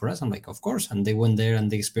translating for us? I'm like, of course. And they went there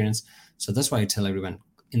and they experienced. So that's why I tell everyone,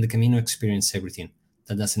 in the Camino, experience everything.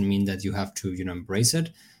 That doesn't mean that you have to, embrace it.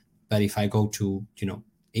 But if I go to,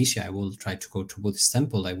 Asia, I will try to go to Buddhist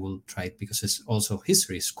temple. I will try it because it's also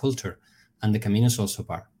history, it's culture. And the Camino is also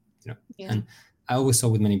part, And I always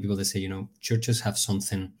talk with many people that say, churches have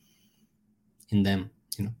something in them,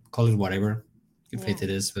 call it whatever, faith it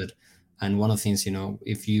is. And one of the things,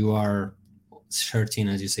 if you are searching,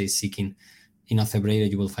 as you say, seeking, in Alfebreira,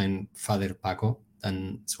 you will find Father Paco,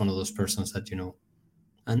 and it's one of those persons that,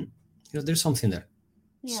 and, there's something there.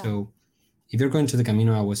 Yeah. So if you're going to the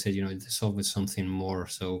Camino, I would say, there's always something more.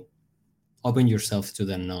 So open yourself to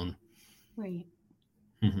the unknown. Right.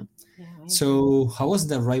 Yeah, so how was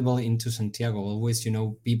the arrival into Santiago? Always,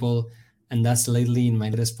 people, and that's lately in my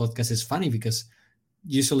latest podcast is funny because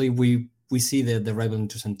usually we see the arrival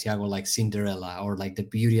into Santiago like Cinderella or like the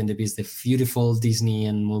Beauty and the Beast, the beautiful Disney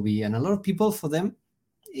and movie. And a lot of people, for them,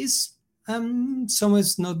 is some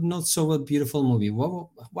is not so a beautiful movie.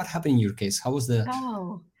 What happened in your case? How was the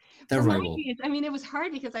arrival? I mean, it was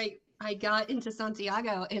hard because I got into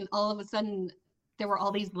Santiago and all of a sudden there were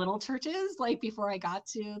all these little churches like before I got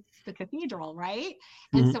to the cathedral, right?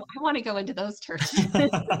 And so I want to go into those churches. I'm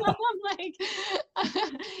like,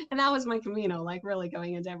 and that was my Camino, like really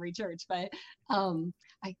going into every church. But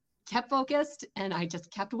I kept focused and I just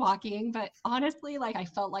kept walking. But honestly, like I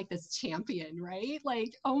felt like this champion, right?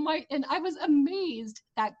 Like, oh my, and I was amazed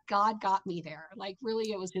that God got me there. Like,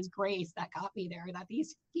 really, it was his grace that got me there, that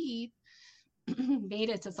these feet made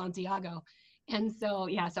it to Santiago. And so,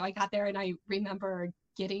 yeah, so I got there and I remember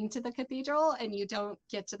getting to the cathedral, and you don't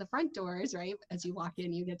get to the front doors, right? As you walk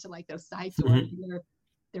in, you get to like those side doors. Mm-hmm. And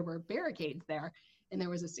there were barricades there, and there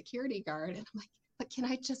was a security guard. And I'm like, but can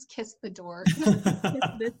I just kiss the door? Can I just kiss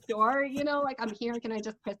this door? You know, like I'm here, can I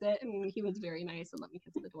just kiss it? And he was very nice and let me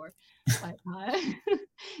kiss the door. But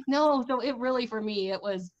no, so it really, for me, it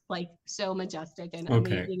was like so majestic and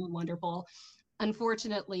amazing and wonderful.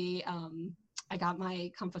 Unfortunately, I got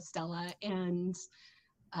my Compostela, and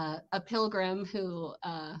a pilgrim who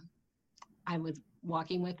I was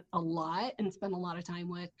walking with a lot and spent a lot of time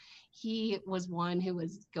with, he was one who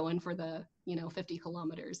was going for the 50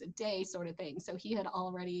 kilometers a day sort of thing. So he had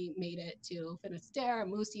already made it to Finisterre,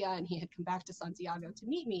 Murcia, and he had come back to Santiago to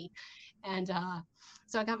meet me. And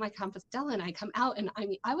so I got my Compostela and I come out, and I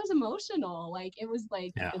mean, I was emotional. Like it was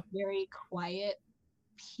like this very quiet,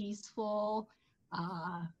 peaceful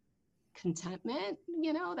contentment,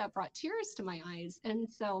 that brought tears to my eyes. And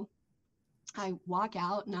so I walk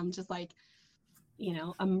out and I'm just like,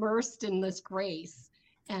 immersed in this grace.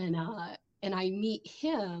 And I meet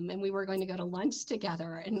him, and we were going to go to lunch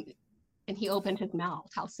together, and he opened his mouth.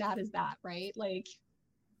 How sad is that, right? Like,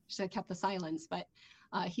 should have kept the silence. But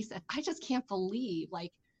he said, I just can't believe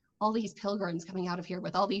like all these pilgrims coming out of here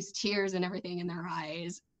with all these tears and everything in their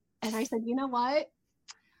eyes. And I said, you know what?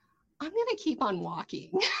 I'm going to keep on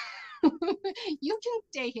walking. You can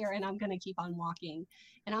stay here and I'm going to keep on walking,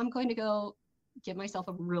 and I'm going to go get myself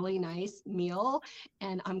a really nice meal,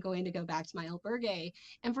 and I'm going to go back to my albergue.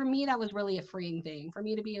 And for me, that was really a freeing thing, for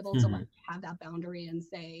me to be able to like have that boundary and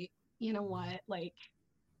say, you know what, like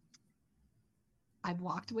I've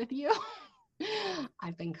walked with you.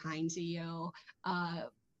 I've been kind to you.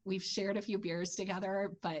 We've shared a few beers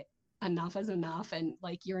together, but enough is enough. And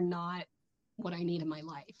like, you're not what I need in my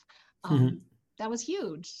life. That was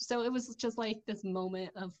huge. So it was just like this moment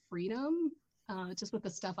of freedom, just with the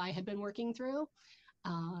stuff I had been working through.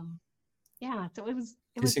 So it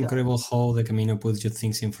was incredible how the Camino puts you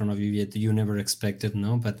things in front of you yet you never expected,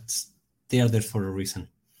 no? But they are there for a reason.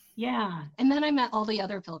 Yeah. And then I met all the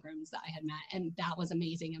other pilgrims that I had met, and that was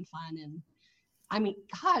amazing and fun. And I mean,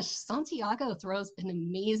 gosh, Santiago throws an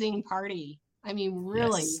amazing party. I mean,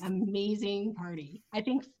 really amazing party. I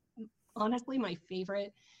think, honestly, my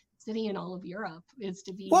favorite city in all of Europe is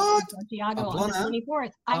to be in Santiago on the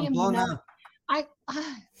 24th. I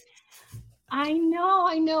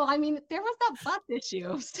know. I mean, there was that bus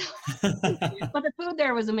issue, but the food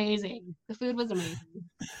there was amazing.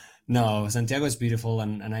 No, Santiago is beautiful,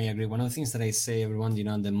 and I agree. One of the things that I say, everyone,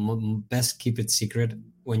 the best keep it secret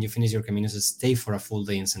when you finish your caminos is stay for a full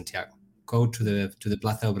day in Santiago. Go to the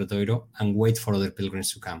Plaza Obradoiro and wait for other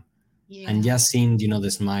pilgrims to come. Yeah. And just seeing,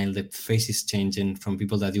 the smile, the faces changing from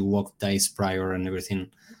people that you walked days prior and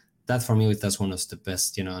everything. That for me, that's one of the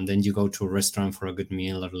best, and then you go to a restaurant for a good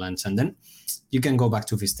meal or lunch, and then you can go back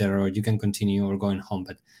to Fisterra, or you can continue or going home.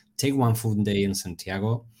 But take one full day in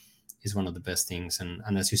Santiago is one of the best things. And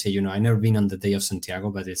as you say, I've never been on the day of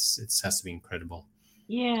Santiago, but it has to be incredible.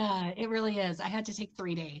 Yeah, it really is. I had to take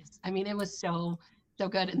 3 days. I mean, it was so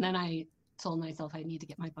good. And then I told myself I need to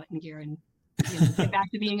get my butt in gear and get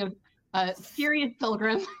back to being a serious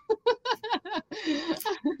pilgrim.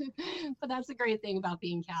 But that's the great thing about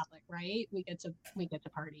being Catholic, right? We get to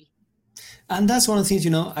party. And that's one of the things,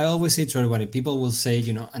 I always say to everybody, people will say,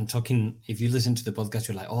 and talking, if you listen to the podcast,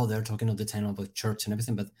 you're like, oh, they're talking all the time about church and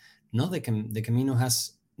everything. But no, the Camino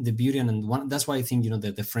has the beauty. And that's why I think,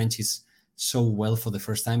 that the French is so well for the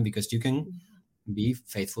first time, because you can be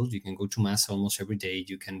faithful. You can go to mass almost every day.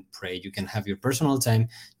 You can pray. You can have your personal time.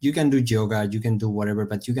 You can do yoga. You can do whatever,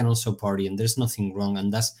 but you can also party, and there's nothing wrong.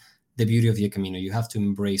 And that's the beauty of the Camino. You have to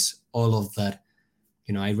embrace all of that.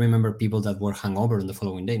 I remember people that were hungover on the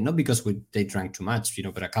following day, not because they drank too much,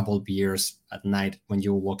 but a couple of beers at night when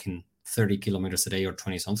you're walking 30 kilometers a day or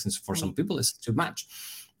 20 something. For some people, it's too much.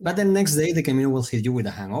 But the next day, the Camino will hit you with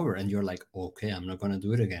a hangover, and you're like, okay, I'm not going to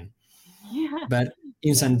do it again. Yeah. But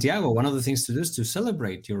in Santiago, one of the things to do is to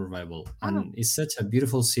celebrate your arrival. And it's such a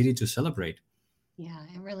beautiful city to celebrate. Yeah,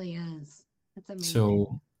 it really is. It's amazing.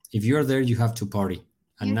 So if you're there, you have to party.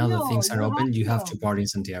 And now that things are open, you have to party in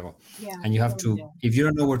Santiago. Yeah, and you have to, if you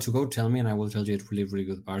don't know where to go, tell me, and I will tell you at really, really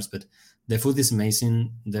good bars. But the food is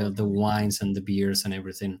amazing, the wines and the beers and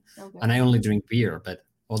everything. Okay. And I only drink beer, but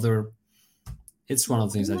it's one of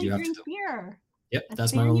the things that you have to do. Beer. Yep,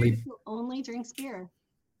 that's my only. Only drinks beer.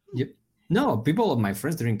 Yep. No, people of my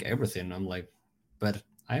friends drink everything. I'm like, but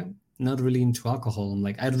I'm not really into alcohol. I'm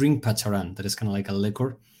like, I drink Pacharan, that is kind of like a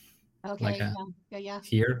liquor, like Okay. a Yeah.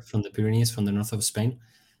 here from the Pyrenees, from the north of Spain.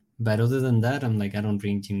 But other than that, I'm like, I don't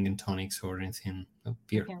drink gin and tonics or anything,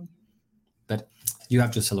 beer. Okay. But you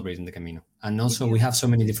have to celebrate in the Camino. And You also, do. we have so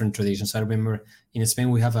many different traditions. I remember in Spain,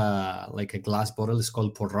 we have a glass bottle. It's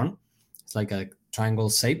called porron. It's like a triangle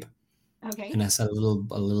shape Okay. and has a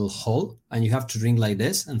little hole, and you have to drink like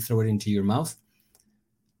this and throw it into your mouth.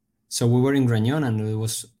 So we were in Gragnon, and it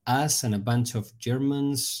was us and a bunch of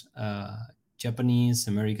Germans, Japanese,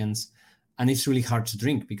 Americans, and it's really hard to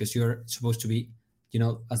drink because you're supposed to be,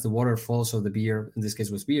 as the water falls, or the beer, in this case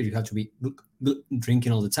was beer, you have to be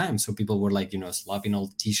drinking all the time. So people were like, slapping all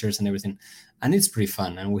the t-shirts and everything, and it's pretty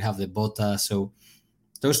fun. And we have the bota, so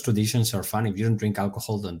those traditions are fun. If you don't drink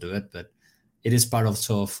alcohol, don't do it, but it is part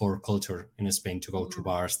also for culture in Spain to go to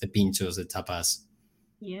bars, the pinchos, the tapas.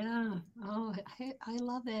 Yeah. Oh, I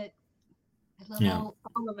love it. I love Yeah.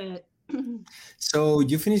 all of it. So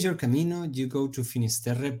you finish your Camino, you go to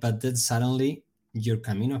Finisterre, but then suddenly your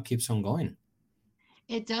Camino keeps on going.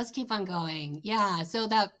 It does keep on going. Yeah. So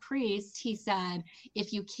that priest, he said,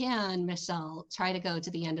 if you can, Michelle, try to go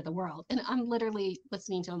to the end of the world. And I'm literally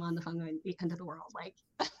listening to him on the phone going, the end of the world. Like,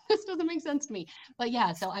 this doesn't make sense to me. But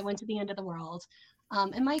yeah, so I went to the end of the world.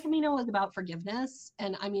 And my Camino was about forgiveness.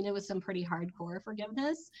 And I mean, it was some pretty hardcore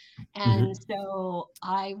forgiveness. And so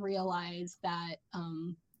I realized that,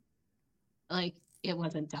 like, it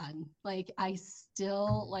wasn't done. Like, I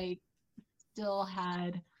still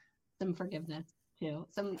had some forgiveness too,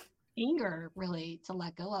 some anger really to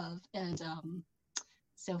let go of. And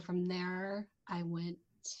so from there, I went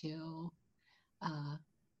to,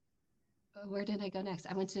 where did I go next?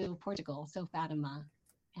 I went to Portugal, so Fatima,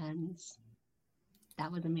 and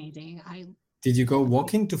that was amazing. Did you go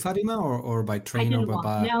walking to Fatima or by I train or didn't by walk.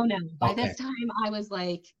 bus? No, no. By Okay. this time, I was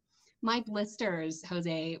like, my blisters,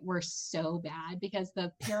 Jose, were so bad because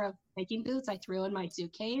the pair of hiking boots I threw in my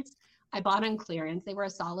suitcase, I bought on clearance. They were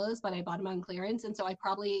Asalos, but I bought them on clearance. And so I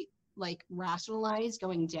probably like rationalized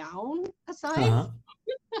going down a size.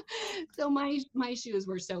 So my shoes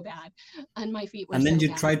were so bad and my feet were And then so you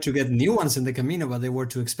bad. tried to get new ones in the Camino, but they were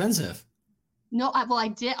too expensive. No, I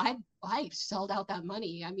did. I shelled out that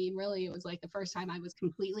money. I mean, really, it was like the first time I was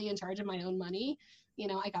completely in charge of my own money.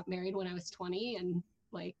 I got married when I was 20 and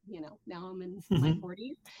like, now I'm in my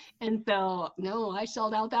 40s. And so, no, I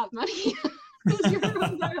shelled out that money.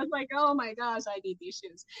 I was like, oh my gosh, I need these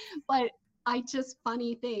shoes. But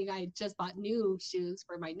funny thing, I just bought new shoes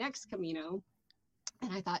for my next Camino.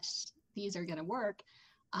 And I thought these are going to work.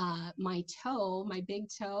 My big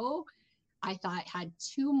toe, I thought had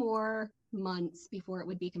 2 more months before it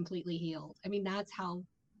would be completely healed. I mean, that's how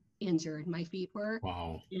injured my feet were.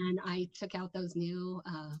 Wow. And I took out those new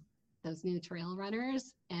trail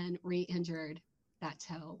runners and re-injured that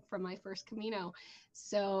toe from my first Camino.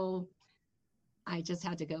 So I just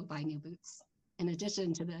had to go buy new boots in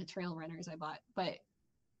addition to the trail runners I bought. But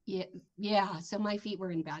yeah, so my feet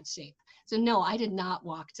were in bad shape. So no, I did not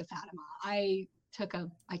walk to Fatima. I took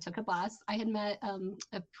a bus. I had met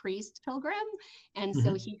a priest pilgrim, and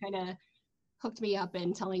so he kind of hooked me up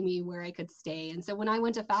in telling me where I could stay. And so when I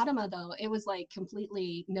went to Fatima, though, it was like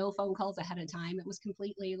completely no phone calls ahead of time. It was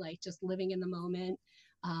completely like just living in the moment,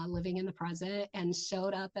 living in the present, and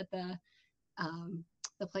showed up at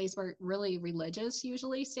the place where really religious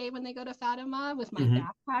usually stay when they go to Fatima with my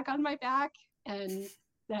backpack on my back and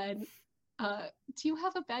said, do you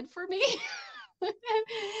have a bed for me?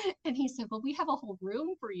 And he said, well, we have a whole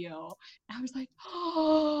room for you. And I was like,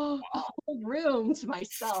 oh, a whole room to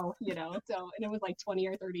myself, so, and it was like 20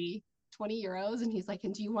 euros. And he's like,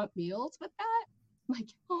 and do you want meals with that? I'm like,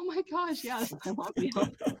 oh my gosh, yes, I want meals.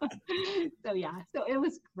 So yeah, so it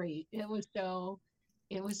was great. It was so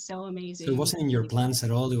amazing. So it wasn't in your plans at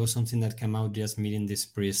all. It was something that came out just meeting this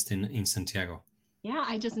priest in Santiago. Yeah,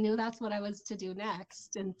 I just knew that's what I was to do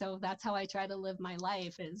next. And so that's how I try to live my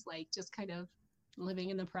life, is like just kind of living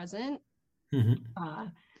in the present.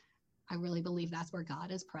 I really believe that's where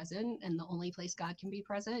God is present, and the only place God can be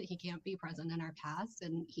present. He can't be present in our past,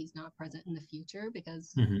 and he's not present in the future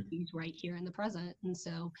because he's right here in the present. And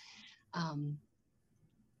so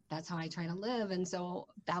that's how I try to live. And so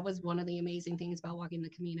that was one of the amazing things about walking the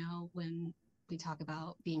Camino. When we talk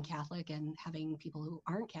about being Catholic and having people who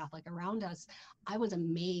aren't Catholic around us, I was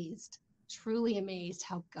amazed, truly amazed,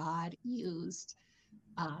 how God used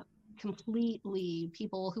completely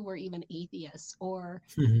people who were even atheists or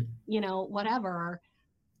whatever,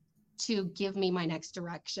 to give me my next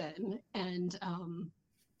direction and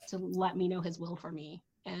to let me know his will for me.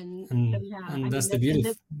 And so, yeah, and that's the beauty.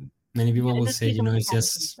 Many people will say, it's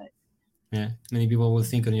just Yeah, many people will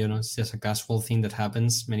think, it's just a casual thing that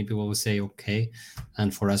happens. Many people will say, okay,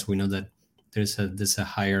 and for us, we know that there's a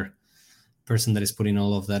higher person that is putting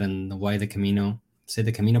all of that, and why the Camino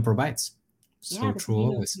provides. Yeah, So the true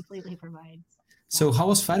Camino always. completely provides. Yeah. So how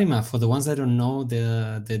was Fatima? For the ones that don't know,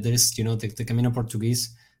 there's the Camino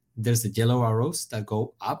Portuguese. There's the yellow arrows that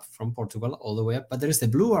go up from Portugal all the way up, but there's the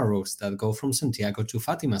blue arrows that go from Santiago to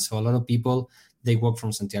Fatima. So a lot of people, they walk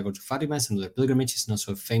from Santiago to Fatima. It's another pilgrimage. It's not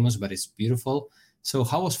so famous, but it's beautiful. So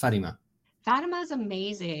how was Fatima? Fatima's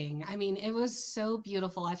amazing. I mean, it was so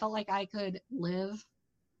beautiful. I felt like I could live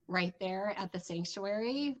right there at the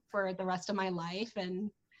sanctuary for the rest of my life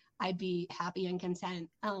and I'd be happy and content.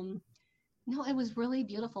 No, it was really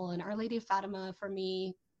beautiful. And Our Lady of Fatima for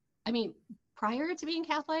me, I mean, prior to being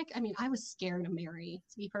Catholic, I mean, I was scared of Mary,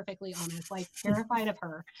 to be perfectly honest, like terrified of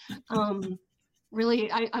her. Um,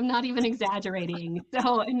 really, I'm not even exaggerating.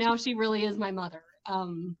 So, and now she really is my mother,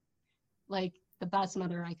 like the best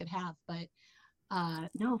mother I could have. But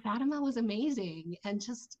no, Fatima was amazing. And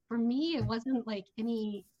just for me, it wasn't like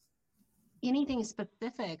anything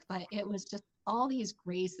specific, but it was just all these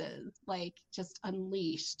graces like just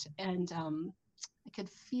unleashed. And I could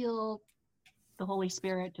feel the Holy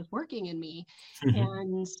Spirit just working in me.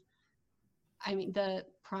 And I mean, the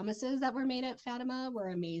promises that were made at Fatima were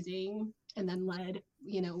amazing. And then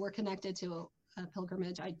we're connected to a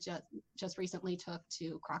pilgrimage I just recently took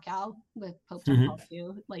to Krakow with Pope John Paul II,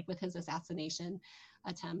 like with his assassination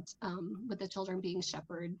attempt, with the children being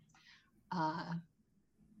shepherds. Uh,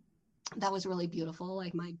 that was really beautiful.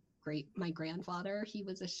 Like my grandfather, he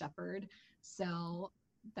was a shepherd. So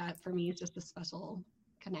that for me is just a special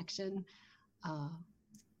connection. Uh,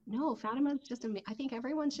 no, Fatima's just amazing. I think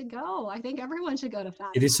everyone should go. I think everyone should go to It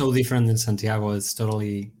Fatima. is so different than Santiago. It's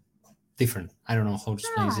totally different. I don't know how to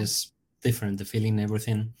explain. It's Yeah. just different. The feeling,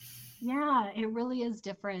 everything. Yeah, it really is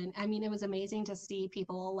different. I mean, it was amazing to see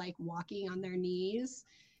people like walking on their knees,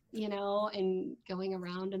 and going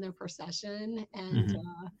around in their procession. And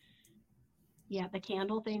yeah, the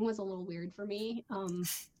candle thing was a little weird for me.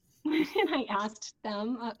 And I asked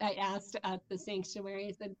at the sanctuary,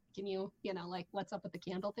 I said, can like, what's up with the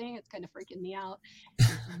candle thing? It's kind of freaking me out.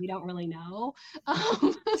 And we don't really know.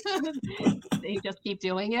 Um, they just keep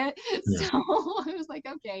doing it. Yeah. So I was like,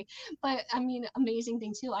 okay. But I mean, amazing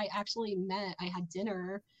thing too. I had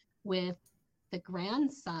dinner with the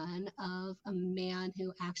grandson of a man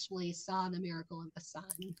who actually saw the miracle of the sun.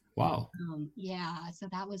 Wow. Yeah, so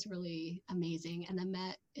that was really amazing. And then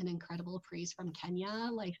met an incredible priest from Kenya,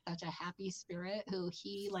 like such a happy spirit who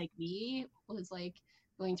he, like me, was like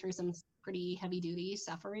going through some pretty heavy duty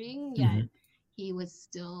suffering, yet he was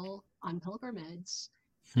still on pilgrimage.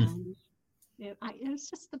 And it's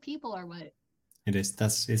just the people are what It is.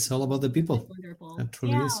 It's all about the people. wonderful. That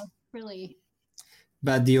truly Yeah, is. really.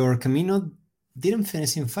 But your Camino didn't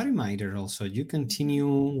finish in Fatima either. Also, you continue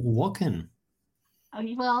walking.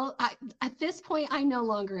 Well, at this point, I no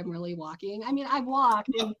longer am really walking. I mean, I walked,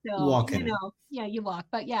 and so Walking. yeah, you walk.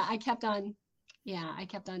 But yeah, I kept on,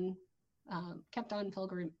 kept on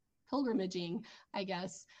pilgrimaging, I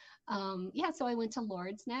guess. Yeah, so I went to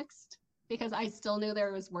Lourdes next because I still knew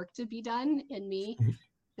there was work to be done in me.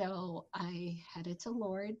 So I headed to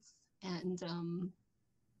Lourdes, and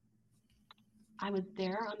I was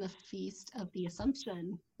there on the Feast of the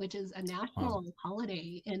Assumption, which is a national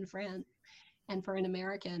holiday in France. And for an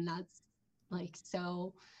American, that's like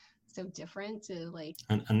so different to like.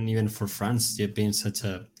 And even for France, being such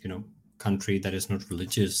a country that is not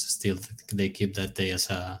religious, still they keep that day as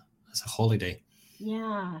a holiday.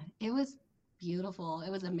 Yeah, it was beautiful. It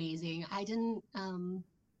was amazing.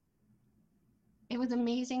 It was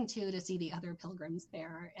amazing too to see the other pilgrims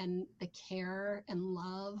there and the care and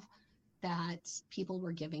love that people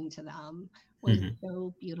were giving to them was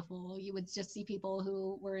so beautiful. You would just see people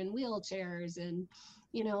who were in wheelchairs and,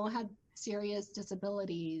 had serious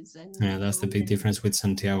disabilities. And yeah, that's the big difference with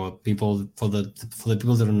Santiago. People for the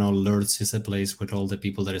people that don't know, Lourdes is a place where all the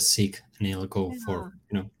people that are sick and ill go for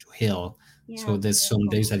to heal. Yeah, so there's some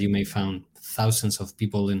days that you may find thousands of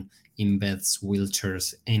people in beds,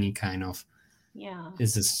 wheelchairs, any kind of. Yeah.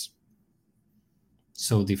 It's just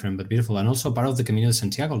so different but beautiful, and also part of the Camino de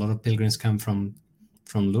Santiago. A lot of pilgrims come from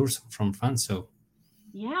Lourdes, from France. So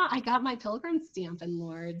yeah, I got my pilgrim stamp in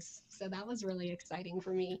Lourdes, so that was really exciting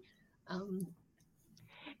for me.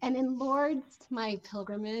 And in Lourdes, my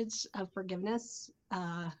pilgrimage of forgiveness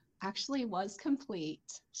actually was complete.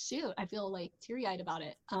 Shoot, I feel like teary-eyed about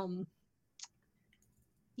it.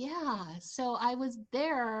 Yeah, so I was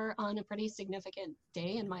there on a pretty significant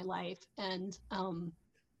day in my life and an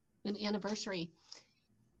anniversary.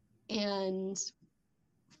 And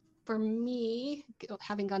for me,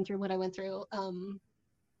 having gone through what I went through,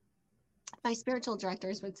 my spiritual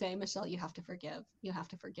directors would say, Michelle, you have to forgive. You have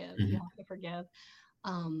to forgive. You have to forgive.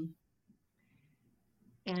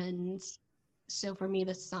 And so for me,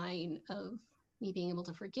 the sign of me being able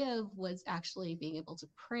to forgive was actually being able to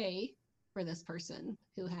pray for this person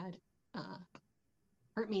who had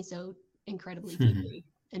hurt me so incredibly deeply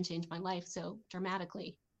and changed my life so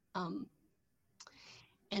dramatically.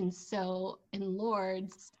 And so in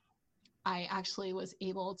Lourdes, I actually was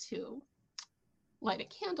able to light a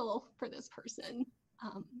candle for this person.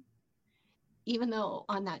 Even though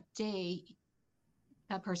on that day,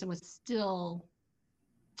 that person was still,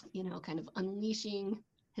 kind of unleashing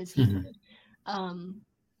his hatred.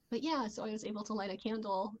 But yeah, so I was able to light a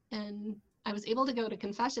candle, and I was able to go to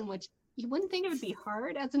confession, which you wouldn't think it would be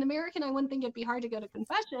hard. As an American, I wouldn't think it'd be hard to go to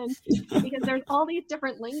confession because there's all these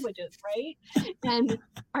different languages, right? And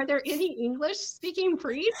are there any English speaking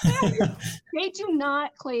priests there? They do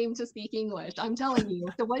not claim to speak English, I'm telling you.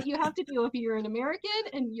 So what you have to do if you're an American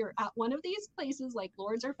and you're at one of these places like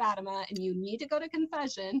Lourdes or Fatima and you need to go to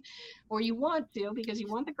confession, or you want to because you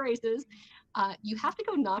want the graces, you have to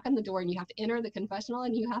go knock on the door and you have to enter the confessional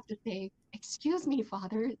and you have to say, "Excuse me,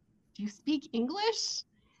 Father, do you speak English?"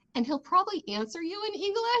 And he'll probably answer you in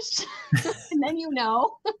English, and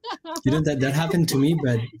then that happened to me,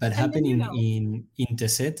 but happened in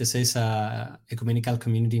Tessé. Tessé is a ecumenical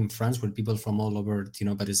community in France where people from all over,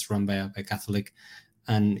 but it's run by a Catholic,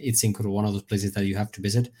 and it's in one of those places that you have to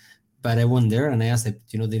visit. But I went there and I asked them,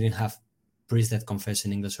 they didn't have priests that confess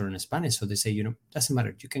in English or in Spanish, so they say, doesn't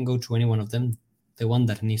matter, you can go to any one of them. The one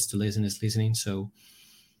that needs to listen is listening. So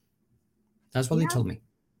that's what they told me.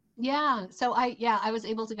 Yeah. So I was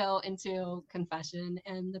able to go into confession,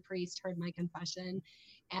 and the priest heard my confession.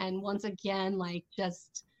 And once again, my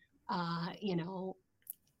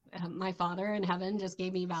Father in heaven just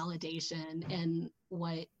gave me validation in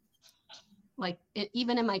what,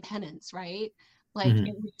 even in my penance, right?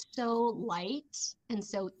 It was so light and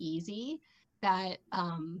so easy that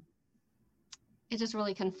it just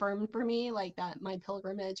really confirmed for me that my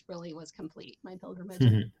pilgrimage really was complete. My pilgrimage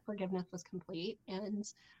of forgiveness was complete, and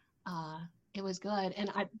it was good.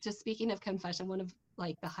 And I just, speaking of confession, one of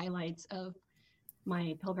the highlights of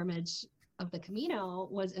my pilgrimage of the Camino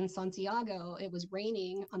was in Santiago. It was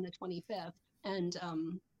raining on the 25th, and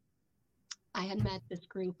I had met this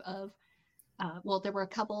group of there were a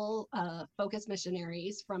couple focus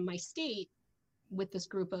missionaries from my state with this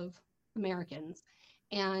group of Americans.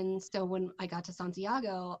 And so when I got to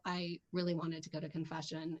Santiago, I really wanted to go to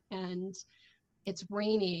confession, and it's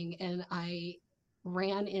raining, and I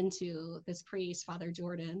ran into this priest, Father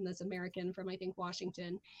Jordan, this American from, I think,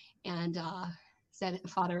 Washington, and said,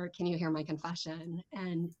 "Father, can you hear my confession?"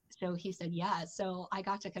 And so he said yes. So I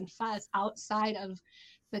got to confess outside of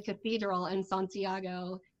the cathedral in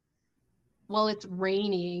Santiago while it's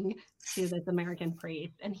raining to this American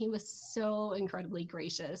priest. And he was so incredibly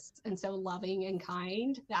gracious and so loving and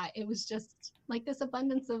kind that it was just this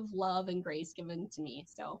abundance of love and grace given to me.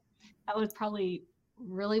 So that was probably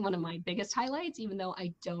really one of my biggest highlights, even though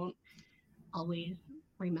I don't always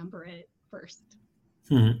remember it first.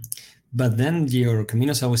 But then your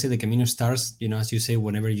Caminos, I would say the Camino starts, as you say,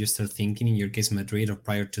 whenever you start thinking, in your case, Madrid or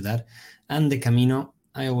prior to that. And the Camino,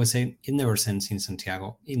 I always say, it never ends in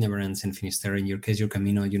Santiago. It never ends in Finisterre. In your case, your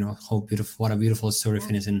Camino, how beautiful, what a beautiful story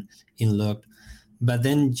finished in Lourdes. But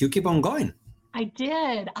then you keep on going. I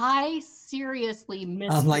did. I seriously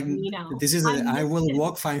missed I'm like, Camino. this is I will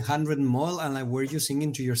walk 500 miles, and were you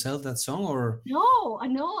singing to yourself that song, or? No.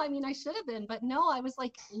 I mean, I should have been, but no, I was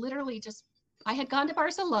literally just, I had gone to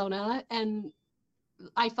Barcelona, and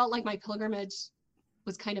I felt like my pilgrimage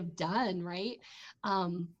was kind of done, right?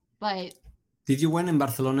 But did you went in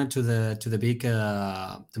Barcelona to the big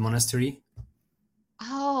the monastery?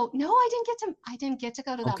 Oh no, I didn't get to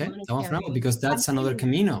go to that monastery. Because that's another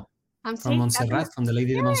Camino. From Montserrat, from the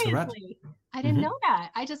Lady de Montserrat. I didn't know that.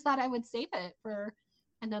 I just thought I would save it for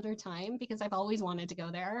another time because I've always wanted to go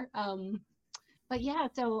there. But yeah,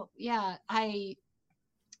 so yeah, I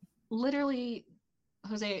literally,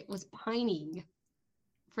 Jose, was pining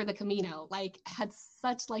for the Camino, had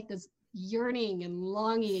such this yearning and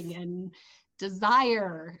longing and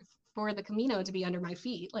desire for the Camino to be under my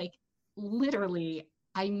feet. Literally,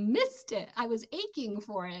 I missed it. I was aching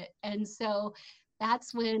for it. And so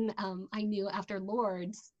that's when I knew after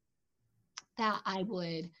Lourdes that I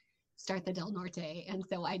would start the Del Norte. And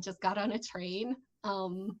so I just got on a train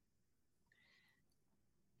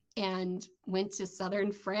and went to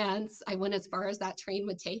southern France. I went as far as that train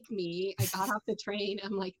would take me. I got off the train.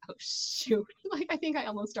 I'm like, oh shoot. Like, I think I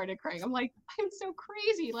almost started crying. I'm like, I'm so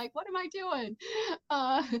crazy. Like, what am I doing?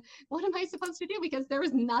 Uh, what am I supposed to do? Because there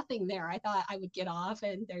was nothing there. I thought I would get off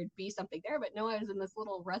and there'd be something there, but no, I was in this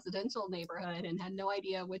little residential neighborhood and had no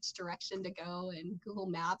idea which direction to go. And Google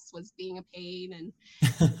Maps was being a pain.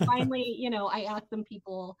 And finally, I asked some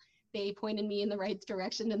people, they pointed me in the right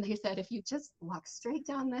direction and they said, if you just walk straight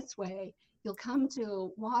down this way, you'll come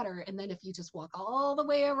to water. And then if you just walk all the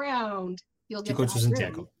way around, you'll You get go to to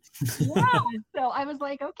Santiago. Yeah. So I was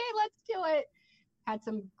like, okay, let's do it. Had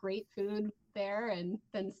some great food there and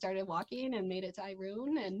then started walking and made it to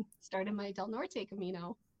Irun and started my Del Norte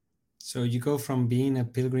Camino. So you go from being a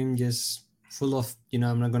pilgrim just full of,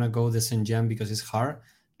 I'm not going to go the St. John because it's hard,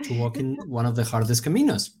 to walking one of the hardest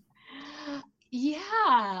caminos.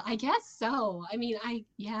 Yeah, I guess so. I mean, I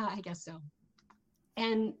guess so.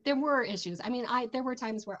 And there were issues. I mean, there were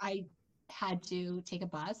times where I had to take a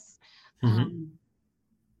bus. Mm-hmm.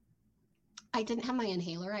 I didn't have my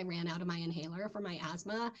inhaler. I ran out of my inhaler for my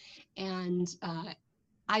asthma. And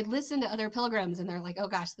I listened to other pilgrims and they're like, oh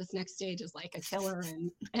gosh, this next stage is like a killer.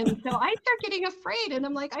 And so I start getting afraid and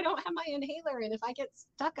I'm like, I don't have my inhaler. And if I get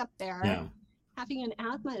stuck up there having an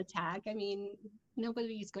asthma attack, I mean,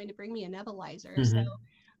 nobody's going to bring me a nebulizer. Mm-hmm.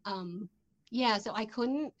 So so I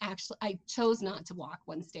couldn't actually, I chose not to walk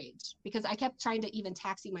one stage because I kept trying to even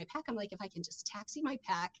taxi my pack. I'm like, if I can just taxi my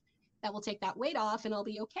pack, that will take that weight off and I'll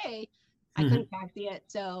be okay. I couldn't taxi it.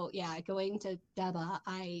 So yeah, going to Deba,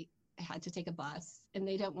 I had to take a bus and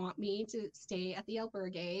they didn't want me to stay at the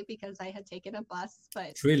albergue because I had taken a bus,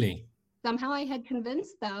 but really, somehow I had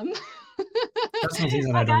convinced them. that's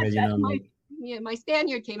something that I don't get, my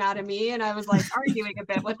Spaniard came out of me and I was like arguing a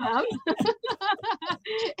bit with them.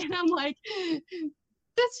 And I'm like,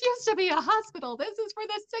 this used to be a hospital. This is for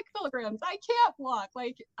the sick pilgrims. I can't walk.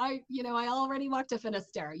 Like I already walked to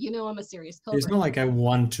Finisterre. I'm a serious pilgrim. It's not like I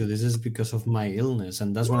want to. This is because of my illness.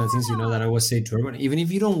 And that's one of the things, that I always say to everyone. Even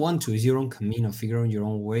if you don't want to, it's your own camino, figure out your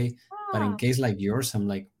own way. But in case like yours, I'm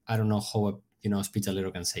like, I don't know how a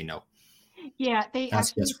hospitalero can say no. Yeah, they That's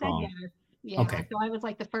actually just said wrong. yes. Yeah, Okay. so I was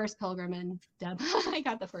like the first pilgrim and I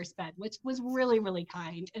got the first bed, which was really, really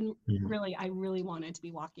kind. And really, I really wanted to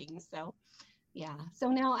be walking. So yeah, so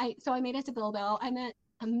now I made it to Bilbao. I met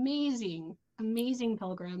amazing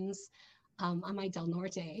pilgrims on my Del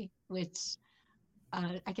Norte, which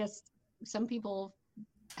I guess some people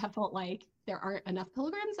have felt like there aren't enough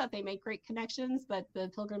pilgrims, that they make great connections, but the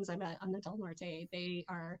pilgrims I met on the Del Norte, they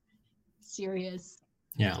are serious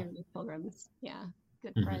pilgrims. Yeah,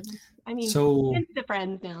 good friends. I mean, so Insta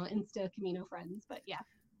friends now, Insta Camino friends, but yeah.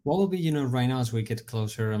 What will be, right now as we get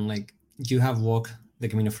closer, I'm like, you have walked the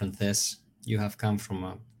Camino Frances, you have come from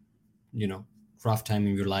a, rough time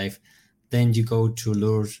in your life. Then you go to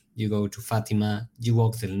Lourdes, you go to Fatima, you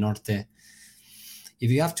walk Del Norte. If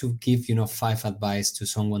you have to give, 5 advice to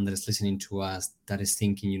someone that is listening to us, that is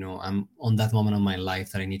thinking, I'm on that moment of my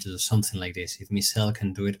life that I need to do something like this. If Michelle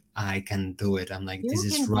can do it, I can do it. I'm like, this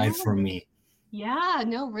is right for me. Yeah,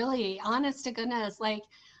 no, really, honest to goodness. Like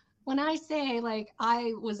when I say like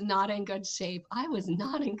I was not in good shape, I was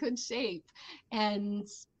not in good shape. And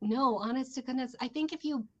no, honest to goodness, I think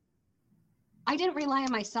I didn't rely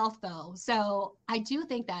on myself though. So I do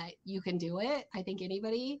think that you can do it. I think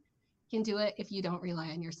anybody can do it if you don't rely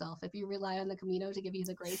on yourself. If you rely on the Camino to give you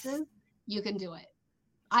the graces, you can do it.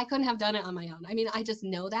 I couldn't have done it on my own. I mean, I just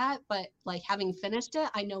know that, but like having finished it,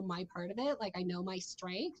 I know my part of it. Like I know my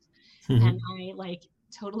strength and I like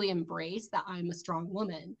totally embrace that I'm a strong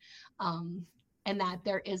woman. And that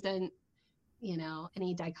there isn't,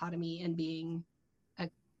 any dichotomy in being a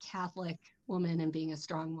Catholic woman and being a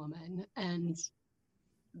strong woman. And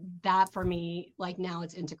that for me, like now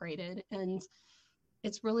it's integrated and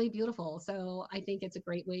it's really beautiful. So I think it's a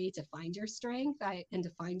great way to find your strength and to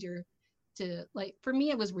find for me,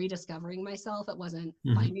 it was rediscovering myself. It wasn't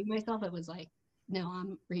finding myself. It was like, no,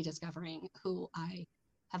 I'm rediscovering who I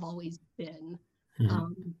have always been,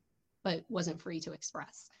 but wasn't free to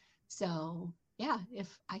express. So yeah,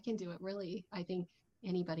 if I can do it, really, I think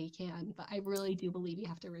anybody can, but I really do believe you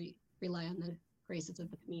have to rely on the graces of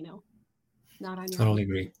the Camino. Not on your Totally own.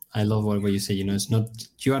 agree. I love what you say. It's not,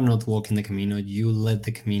 you are not walking the Camino. You let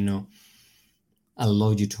the Camino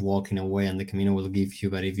allow you to walk in a way, and the Camino will give you.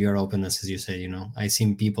 But if you're open, as you say, I've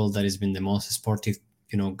seen people that has been the most sportive,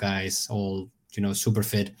 guys, all super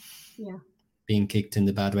fit, being kicked in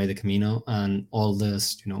the butt by the Camino, and all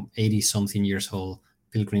this, 80-something years old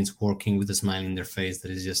pilgrims walking with a smile in their face.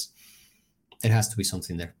 That is just, there has to be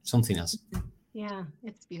something there, something else. Yeah,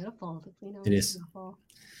 it's beautiful. The Camino It is. Beautiful.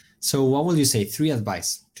 So what will you say? 3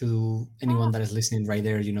 advice to anyone that is listening right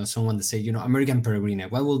there, someone that say, American Peregrina,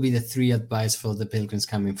 what will be the 3 advice for the pilgrims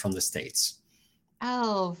coming from the States?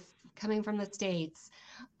 Oh, coming from the States.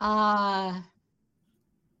 Uh,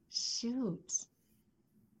 shoot.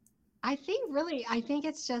 I think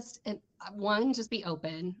it's just one, just be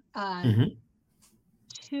open. Mm-hmm.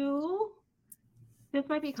 Two, this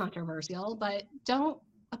might be controversial, but don't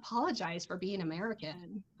apologize for being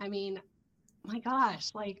American. I mean, my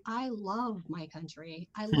gosh, like I love my country.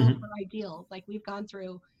 I love her ideals. Like we've gone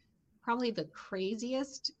through probably the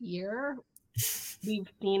craziest year we've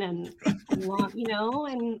seen in a long,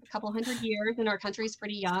 in a couple hundred years, and our country's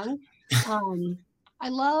pretty young. I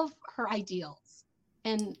love her ideals.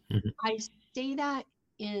 And I say that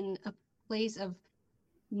in a place of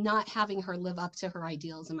not having her live up to her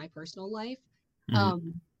ideals in my personal life.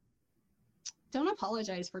 Don't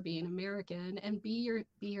apologize for being American and be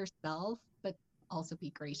yourself, but also be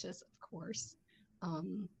gracious, of course.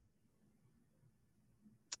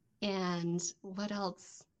 And what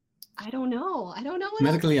else? I don't know.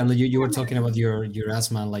 Medically, and you were talking about your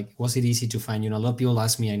asthma. Like, was it easy to find? A lot of people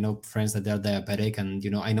ask me. I know friends that they're diabetic, and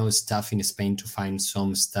I know it's tough in Spain to find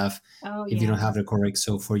some stuff if you don't have the correct.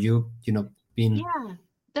 So for you, being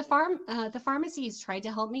the pharmacies tried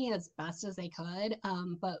to help me as best as they could,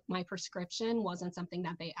 but my prescription wasn't something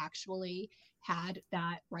that they actually had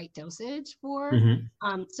that right dosage for.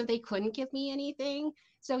 So they couldn't give me anything.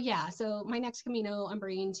 So my next Camino, I'm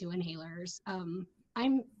bringing 2 inhalers.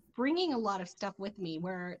 I'm bringing a lot of stuff with me,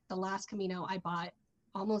 where the last Camino I bought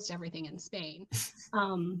almost everything in Spain.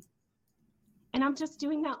 And I'm just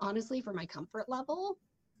doing that honestly for my comfort level.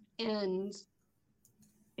 And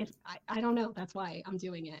if I don't know, that's why I'm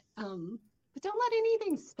doing it. But don't let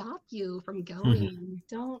anything stop you from going.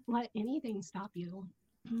 Don't let anything stop you.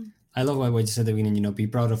 I love what you said at the beginning, be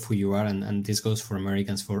proud of who you are. And this goes for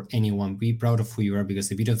Americans, for anyone. Be proud of who you are, because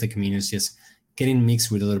the beauty of the community is just getting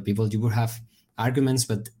mixed with other people. You will have arguments,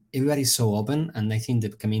 but everybody's so open. And I think the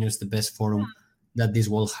Camino is the best forum that this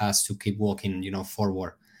world has to keep walking,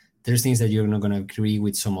 forward. There's things that you're not going to agree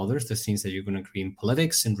with some others. There's things that you're going to agree in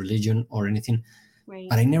politics and religion or anything. Right.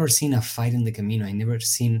 But I never seen a fight in the Camino.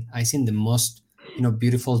 I seen the most,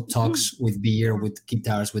 beautiful talks with beer, with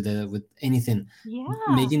guitars, with anything,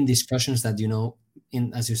 making discussions that,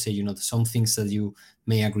 in, as you say, some things that you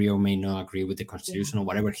may agree or may not agree with the Constitution or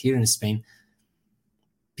whatever. Here in Spain,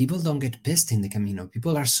 people don't get pissed in the Camino.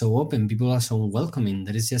 People are so open. People are so welcoming.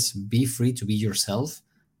 That is just be free to be yourself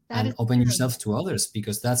and open yourself to others,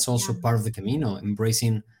 because that's also part of the Camino,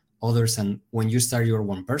 embracing others. And when you start, you're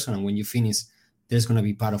one person, and when you finish, there's going to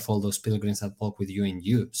be part of all those pilgrims that walk with you and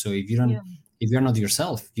you. So if you're not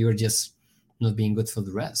yourself, you're just not being good for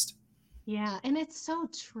the rest. Yeah. And it's so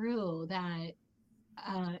true that,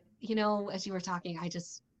 as you were talking, I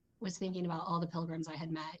just was thinking about all the pilgrims I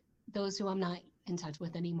had met, those who I'm not in touch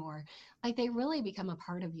with anymore. Like they really become a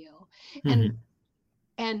part of you.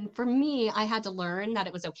 And for me, I had to learn that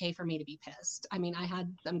it was okay for me to be pissed. I mean, I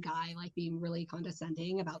had some guy like being really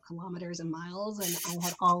condescending about kilometers and miles, and I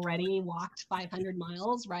had already walked 500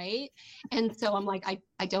 miles, right? And so I'm like,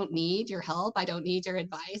 I don't need your help. I don't need your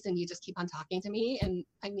advice. And you just keep on talking to me. And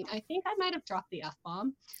I mean, I think I might have dropped the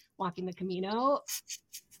F-bomb walking the Camino.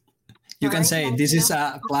 You can say this is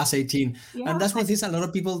a plus 18. And that's what it is. A lot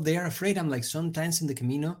of people, they are afraid. I'm like, sometimes in the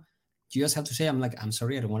Camino, you just have to say, I'm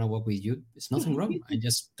sorry, I don't want to walk with you. It's nothing wrong. I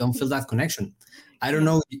just don't feel that connection. I don't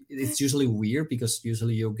know. It's usually weird, because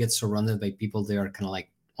usually you get surrounded by people that are kind of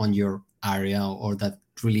like on your area, or that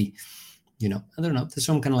really, I don't know. There's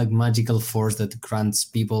some kind of like magical force that grants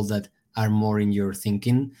people that are more in your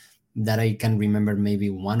thinking, that I can remember maybe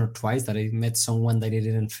 1 or twice that I met someone that I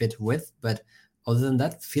didn't fit with. But other than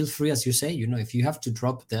that, feel free, as you say, if you have to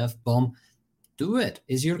drop the F-bomb, do it.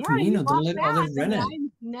 It's your Camino. Don't let others run it. I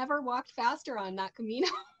never walked faster on that Camino.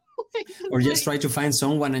 Or just try to find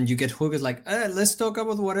someone and you get hooked. It's like, let's talk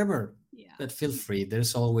about whatever. Yeah. But feel free.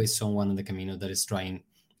 There's always someone on the Camino that is trying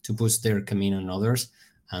to push their Camino on others.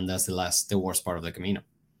 And that's the worst part of the Camino.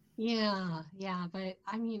 Yeah. But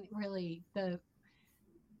I mean, really, the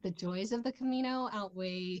joys of the Camino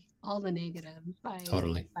outweigh all the negatives by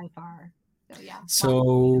far. So yeah.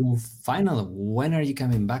 So final, when are you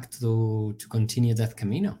coming back to continue that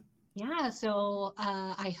Camino? Yeah, so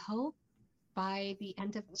I hope by the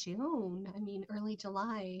end of June. I mean, early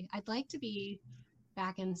July. I'd like to be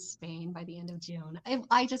back in Spain by the end of June.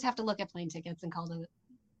 I just have to look at plane tickets and call the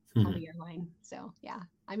airline. So yeah,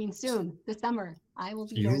 I mean, soon this summer I will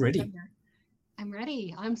be. You're ready. I'm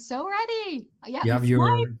ready. I'm so ready. Yeah, you have your...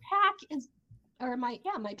 my pack is.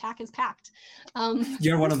 My pack is packed.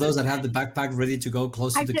 You're one of those that have the backpack ready to go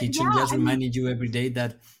close to the kitchen, just reminding you every day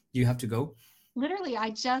that you have to go? Literally,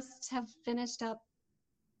 I just have finished up.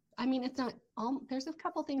 I mean, it's not all, there's a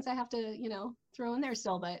couple things I have to, throw in there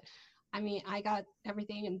still, but I mean, I got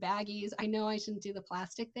everything in baggies. I know I shouldn't do the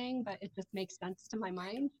plastic thing, but it just makes sense to my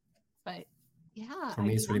mind. But yeah, For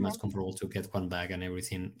me, it's really much comfortable to get one bag and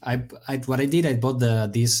everything. What I did, I bought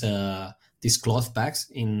these cloth bags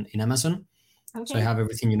in Amazon. Okay. So I have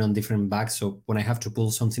everything, in different bags. So when I have to pull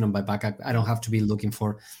something on my back, I don't have to be looking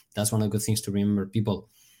for. That's one of the good things to remember. People,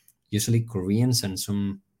 usually Koreans and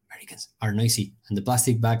some Americans, are noisy, and the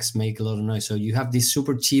plastic bags make a lot of noise. So you have this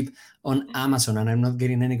super cheap on Amazon, and I'm not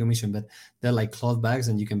getting any commission, but they're like cloth bags,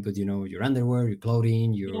 and you can put, your underwear, your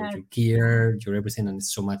clothing, your gear, your everything, and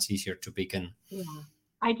it's so much easier to pick. And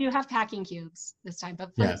I do have packing cubes this time,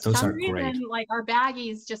 but for those are reason, great. Like our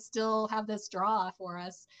baggies just still have this draw for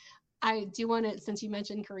us. I do want to, since you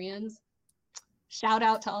mentioned Koreans, shout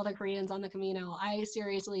out to all the Koreans on the Camino. I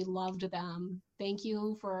seriously loved them. Thank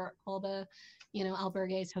you for all the,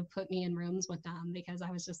 albergues who put me in rooms with them, because I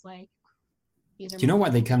was just like, you know why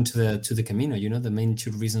they come to the Camino? The main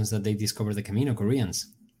 2 reasons that they discovered the Camino,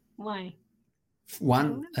 Koreans. Why?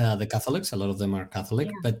 One, the Catholics, a lot of them are Catholic,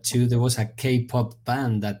 but 2, there was a K-pop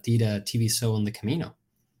band that did a TV show on the Camino.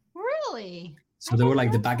 Really? So they were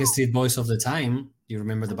like the Backstreet Boys of the time. You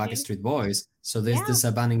remember the Backstreet Boys? So there's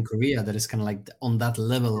a band in Korea that is kind of like on that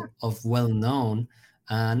level of well-known.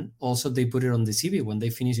 And also they put it on the CV when they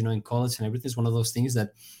finish, in college and everything. It's one of those things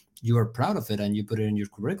that you are proud of it and you put it in your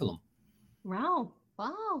curriculum. Wow.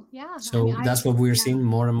 Yeah. So that's what we're seeing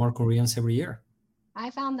more and more Koreans every year. I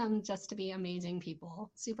found them just to be amazing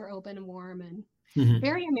people, super open and warm and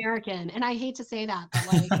very American. And I hate to say that, but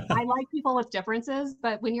like, I like people with differences,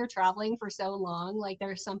 but when you're traveling for so long, like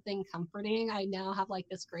there's something comforting. I now have like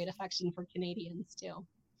this great affection for Canadians too.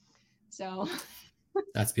 So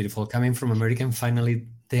that's beautiful. Coming from American, finally,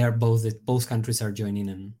 they are both countries are joining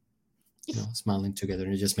and smiling together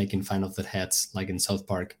and just making fun of their heads, like in South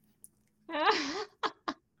Park.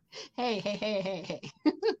 Hey.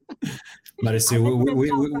 But it's we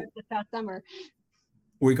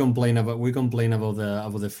complain about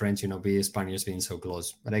the French, be Spaniards being so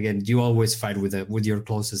close. But again, you always fight with your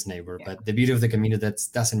closest neighbor. Yeah. But the beauty of the community, that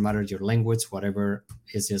doesn't matter your language, whatever.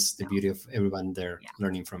 It's just the beauty of everyone there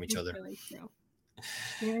learning from each other. Really true.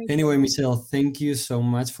 Anyway, Michelle, thank you so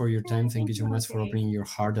much for your time. Thank you so much for opening your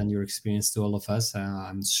heart and your experience to all of us.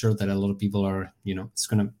 I'm sure that a lot of people are, and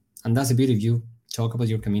that's the beauty of you talk about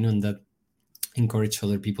your Camino and that encourage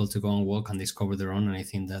other people to go and walk and discover their own. And I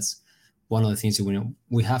think that's one of the things that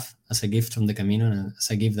we have as a gift from the Camino and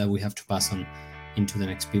as a gift that we have to pass on into the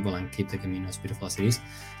next people and keep the Camino as beautiful as it is.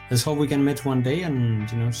 Let's hope we can meet one day and,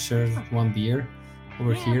 share one beer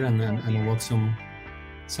over here and walk some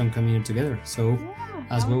Camino together. So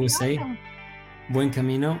as we always say, buen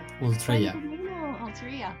camino, ultraya.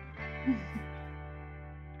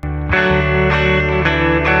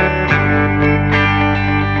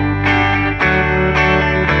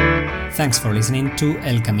 Thanks for listening to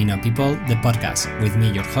El Camino People, the podcast, with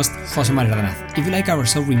me, your host, Jose María Ardanaz. If you like our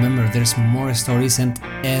show, remember there's more stories at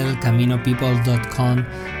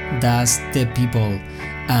elcaminopeople.com/the-people.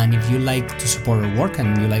 And if you like to support our work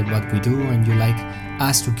and you like what we do and you like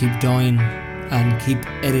us to keep doing and keep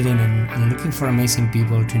editing and looking for amazing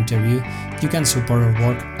people to interview, you can support our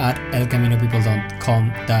work at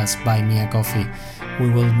elcaminopeople.com/buymeacoffee. We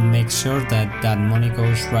will make sure that money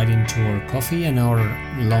goes right into our coffee and our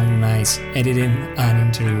long nights editing and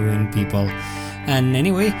interviewing people. And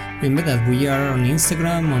anyway, remember that we are on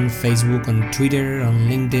Instagram, on Facebook, on Twitter, on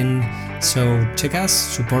LinkedIn. So check us,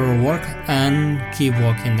 support our work, and keep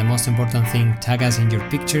walking. The most important thing, tag us in your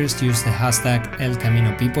pictures, use the hashtag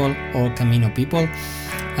 #ElCaminoPeople or CaminoPeople.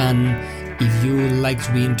 And if you like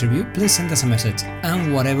to be interviewed, please send us a message.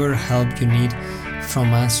 And whatever help you need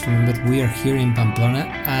from us, remember we are here in Pamplona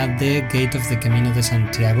at the gate of the Camino de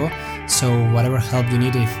Santiago. So whatever help you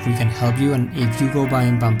need, if we can help you, and if you go by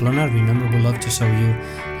in Pamplona, remember we love to show you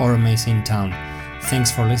our amazing town.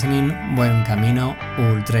 Thanks for listening. Buen camino,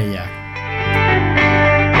 ultraya.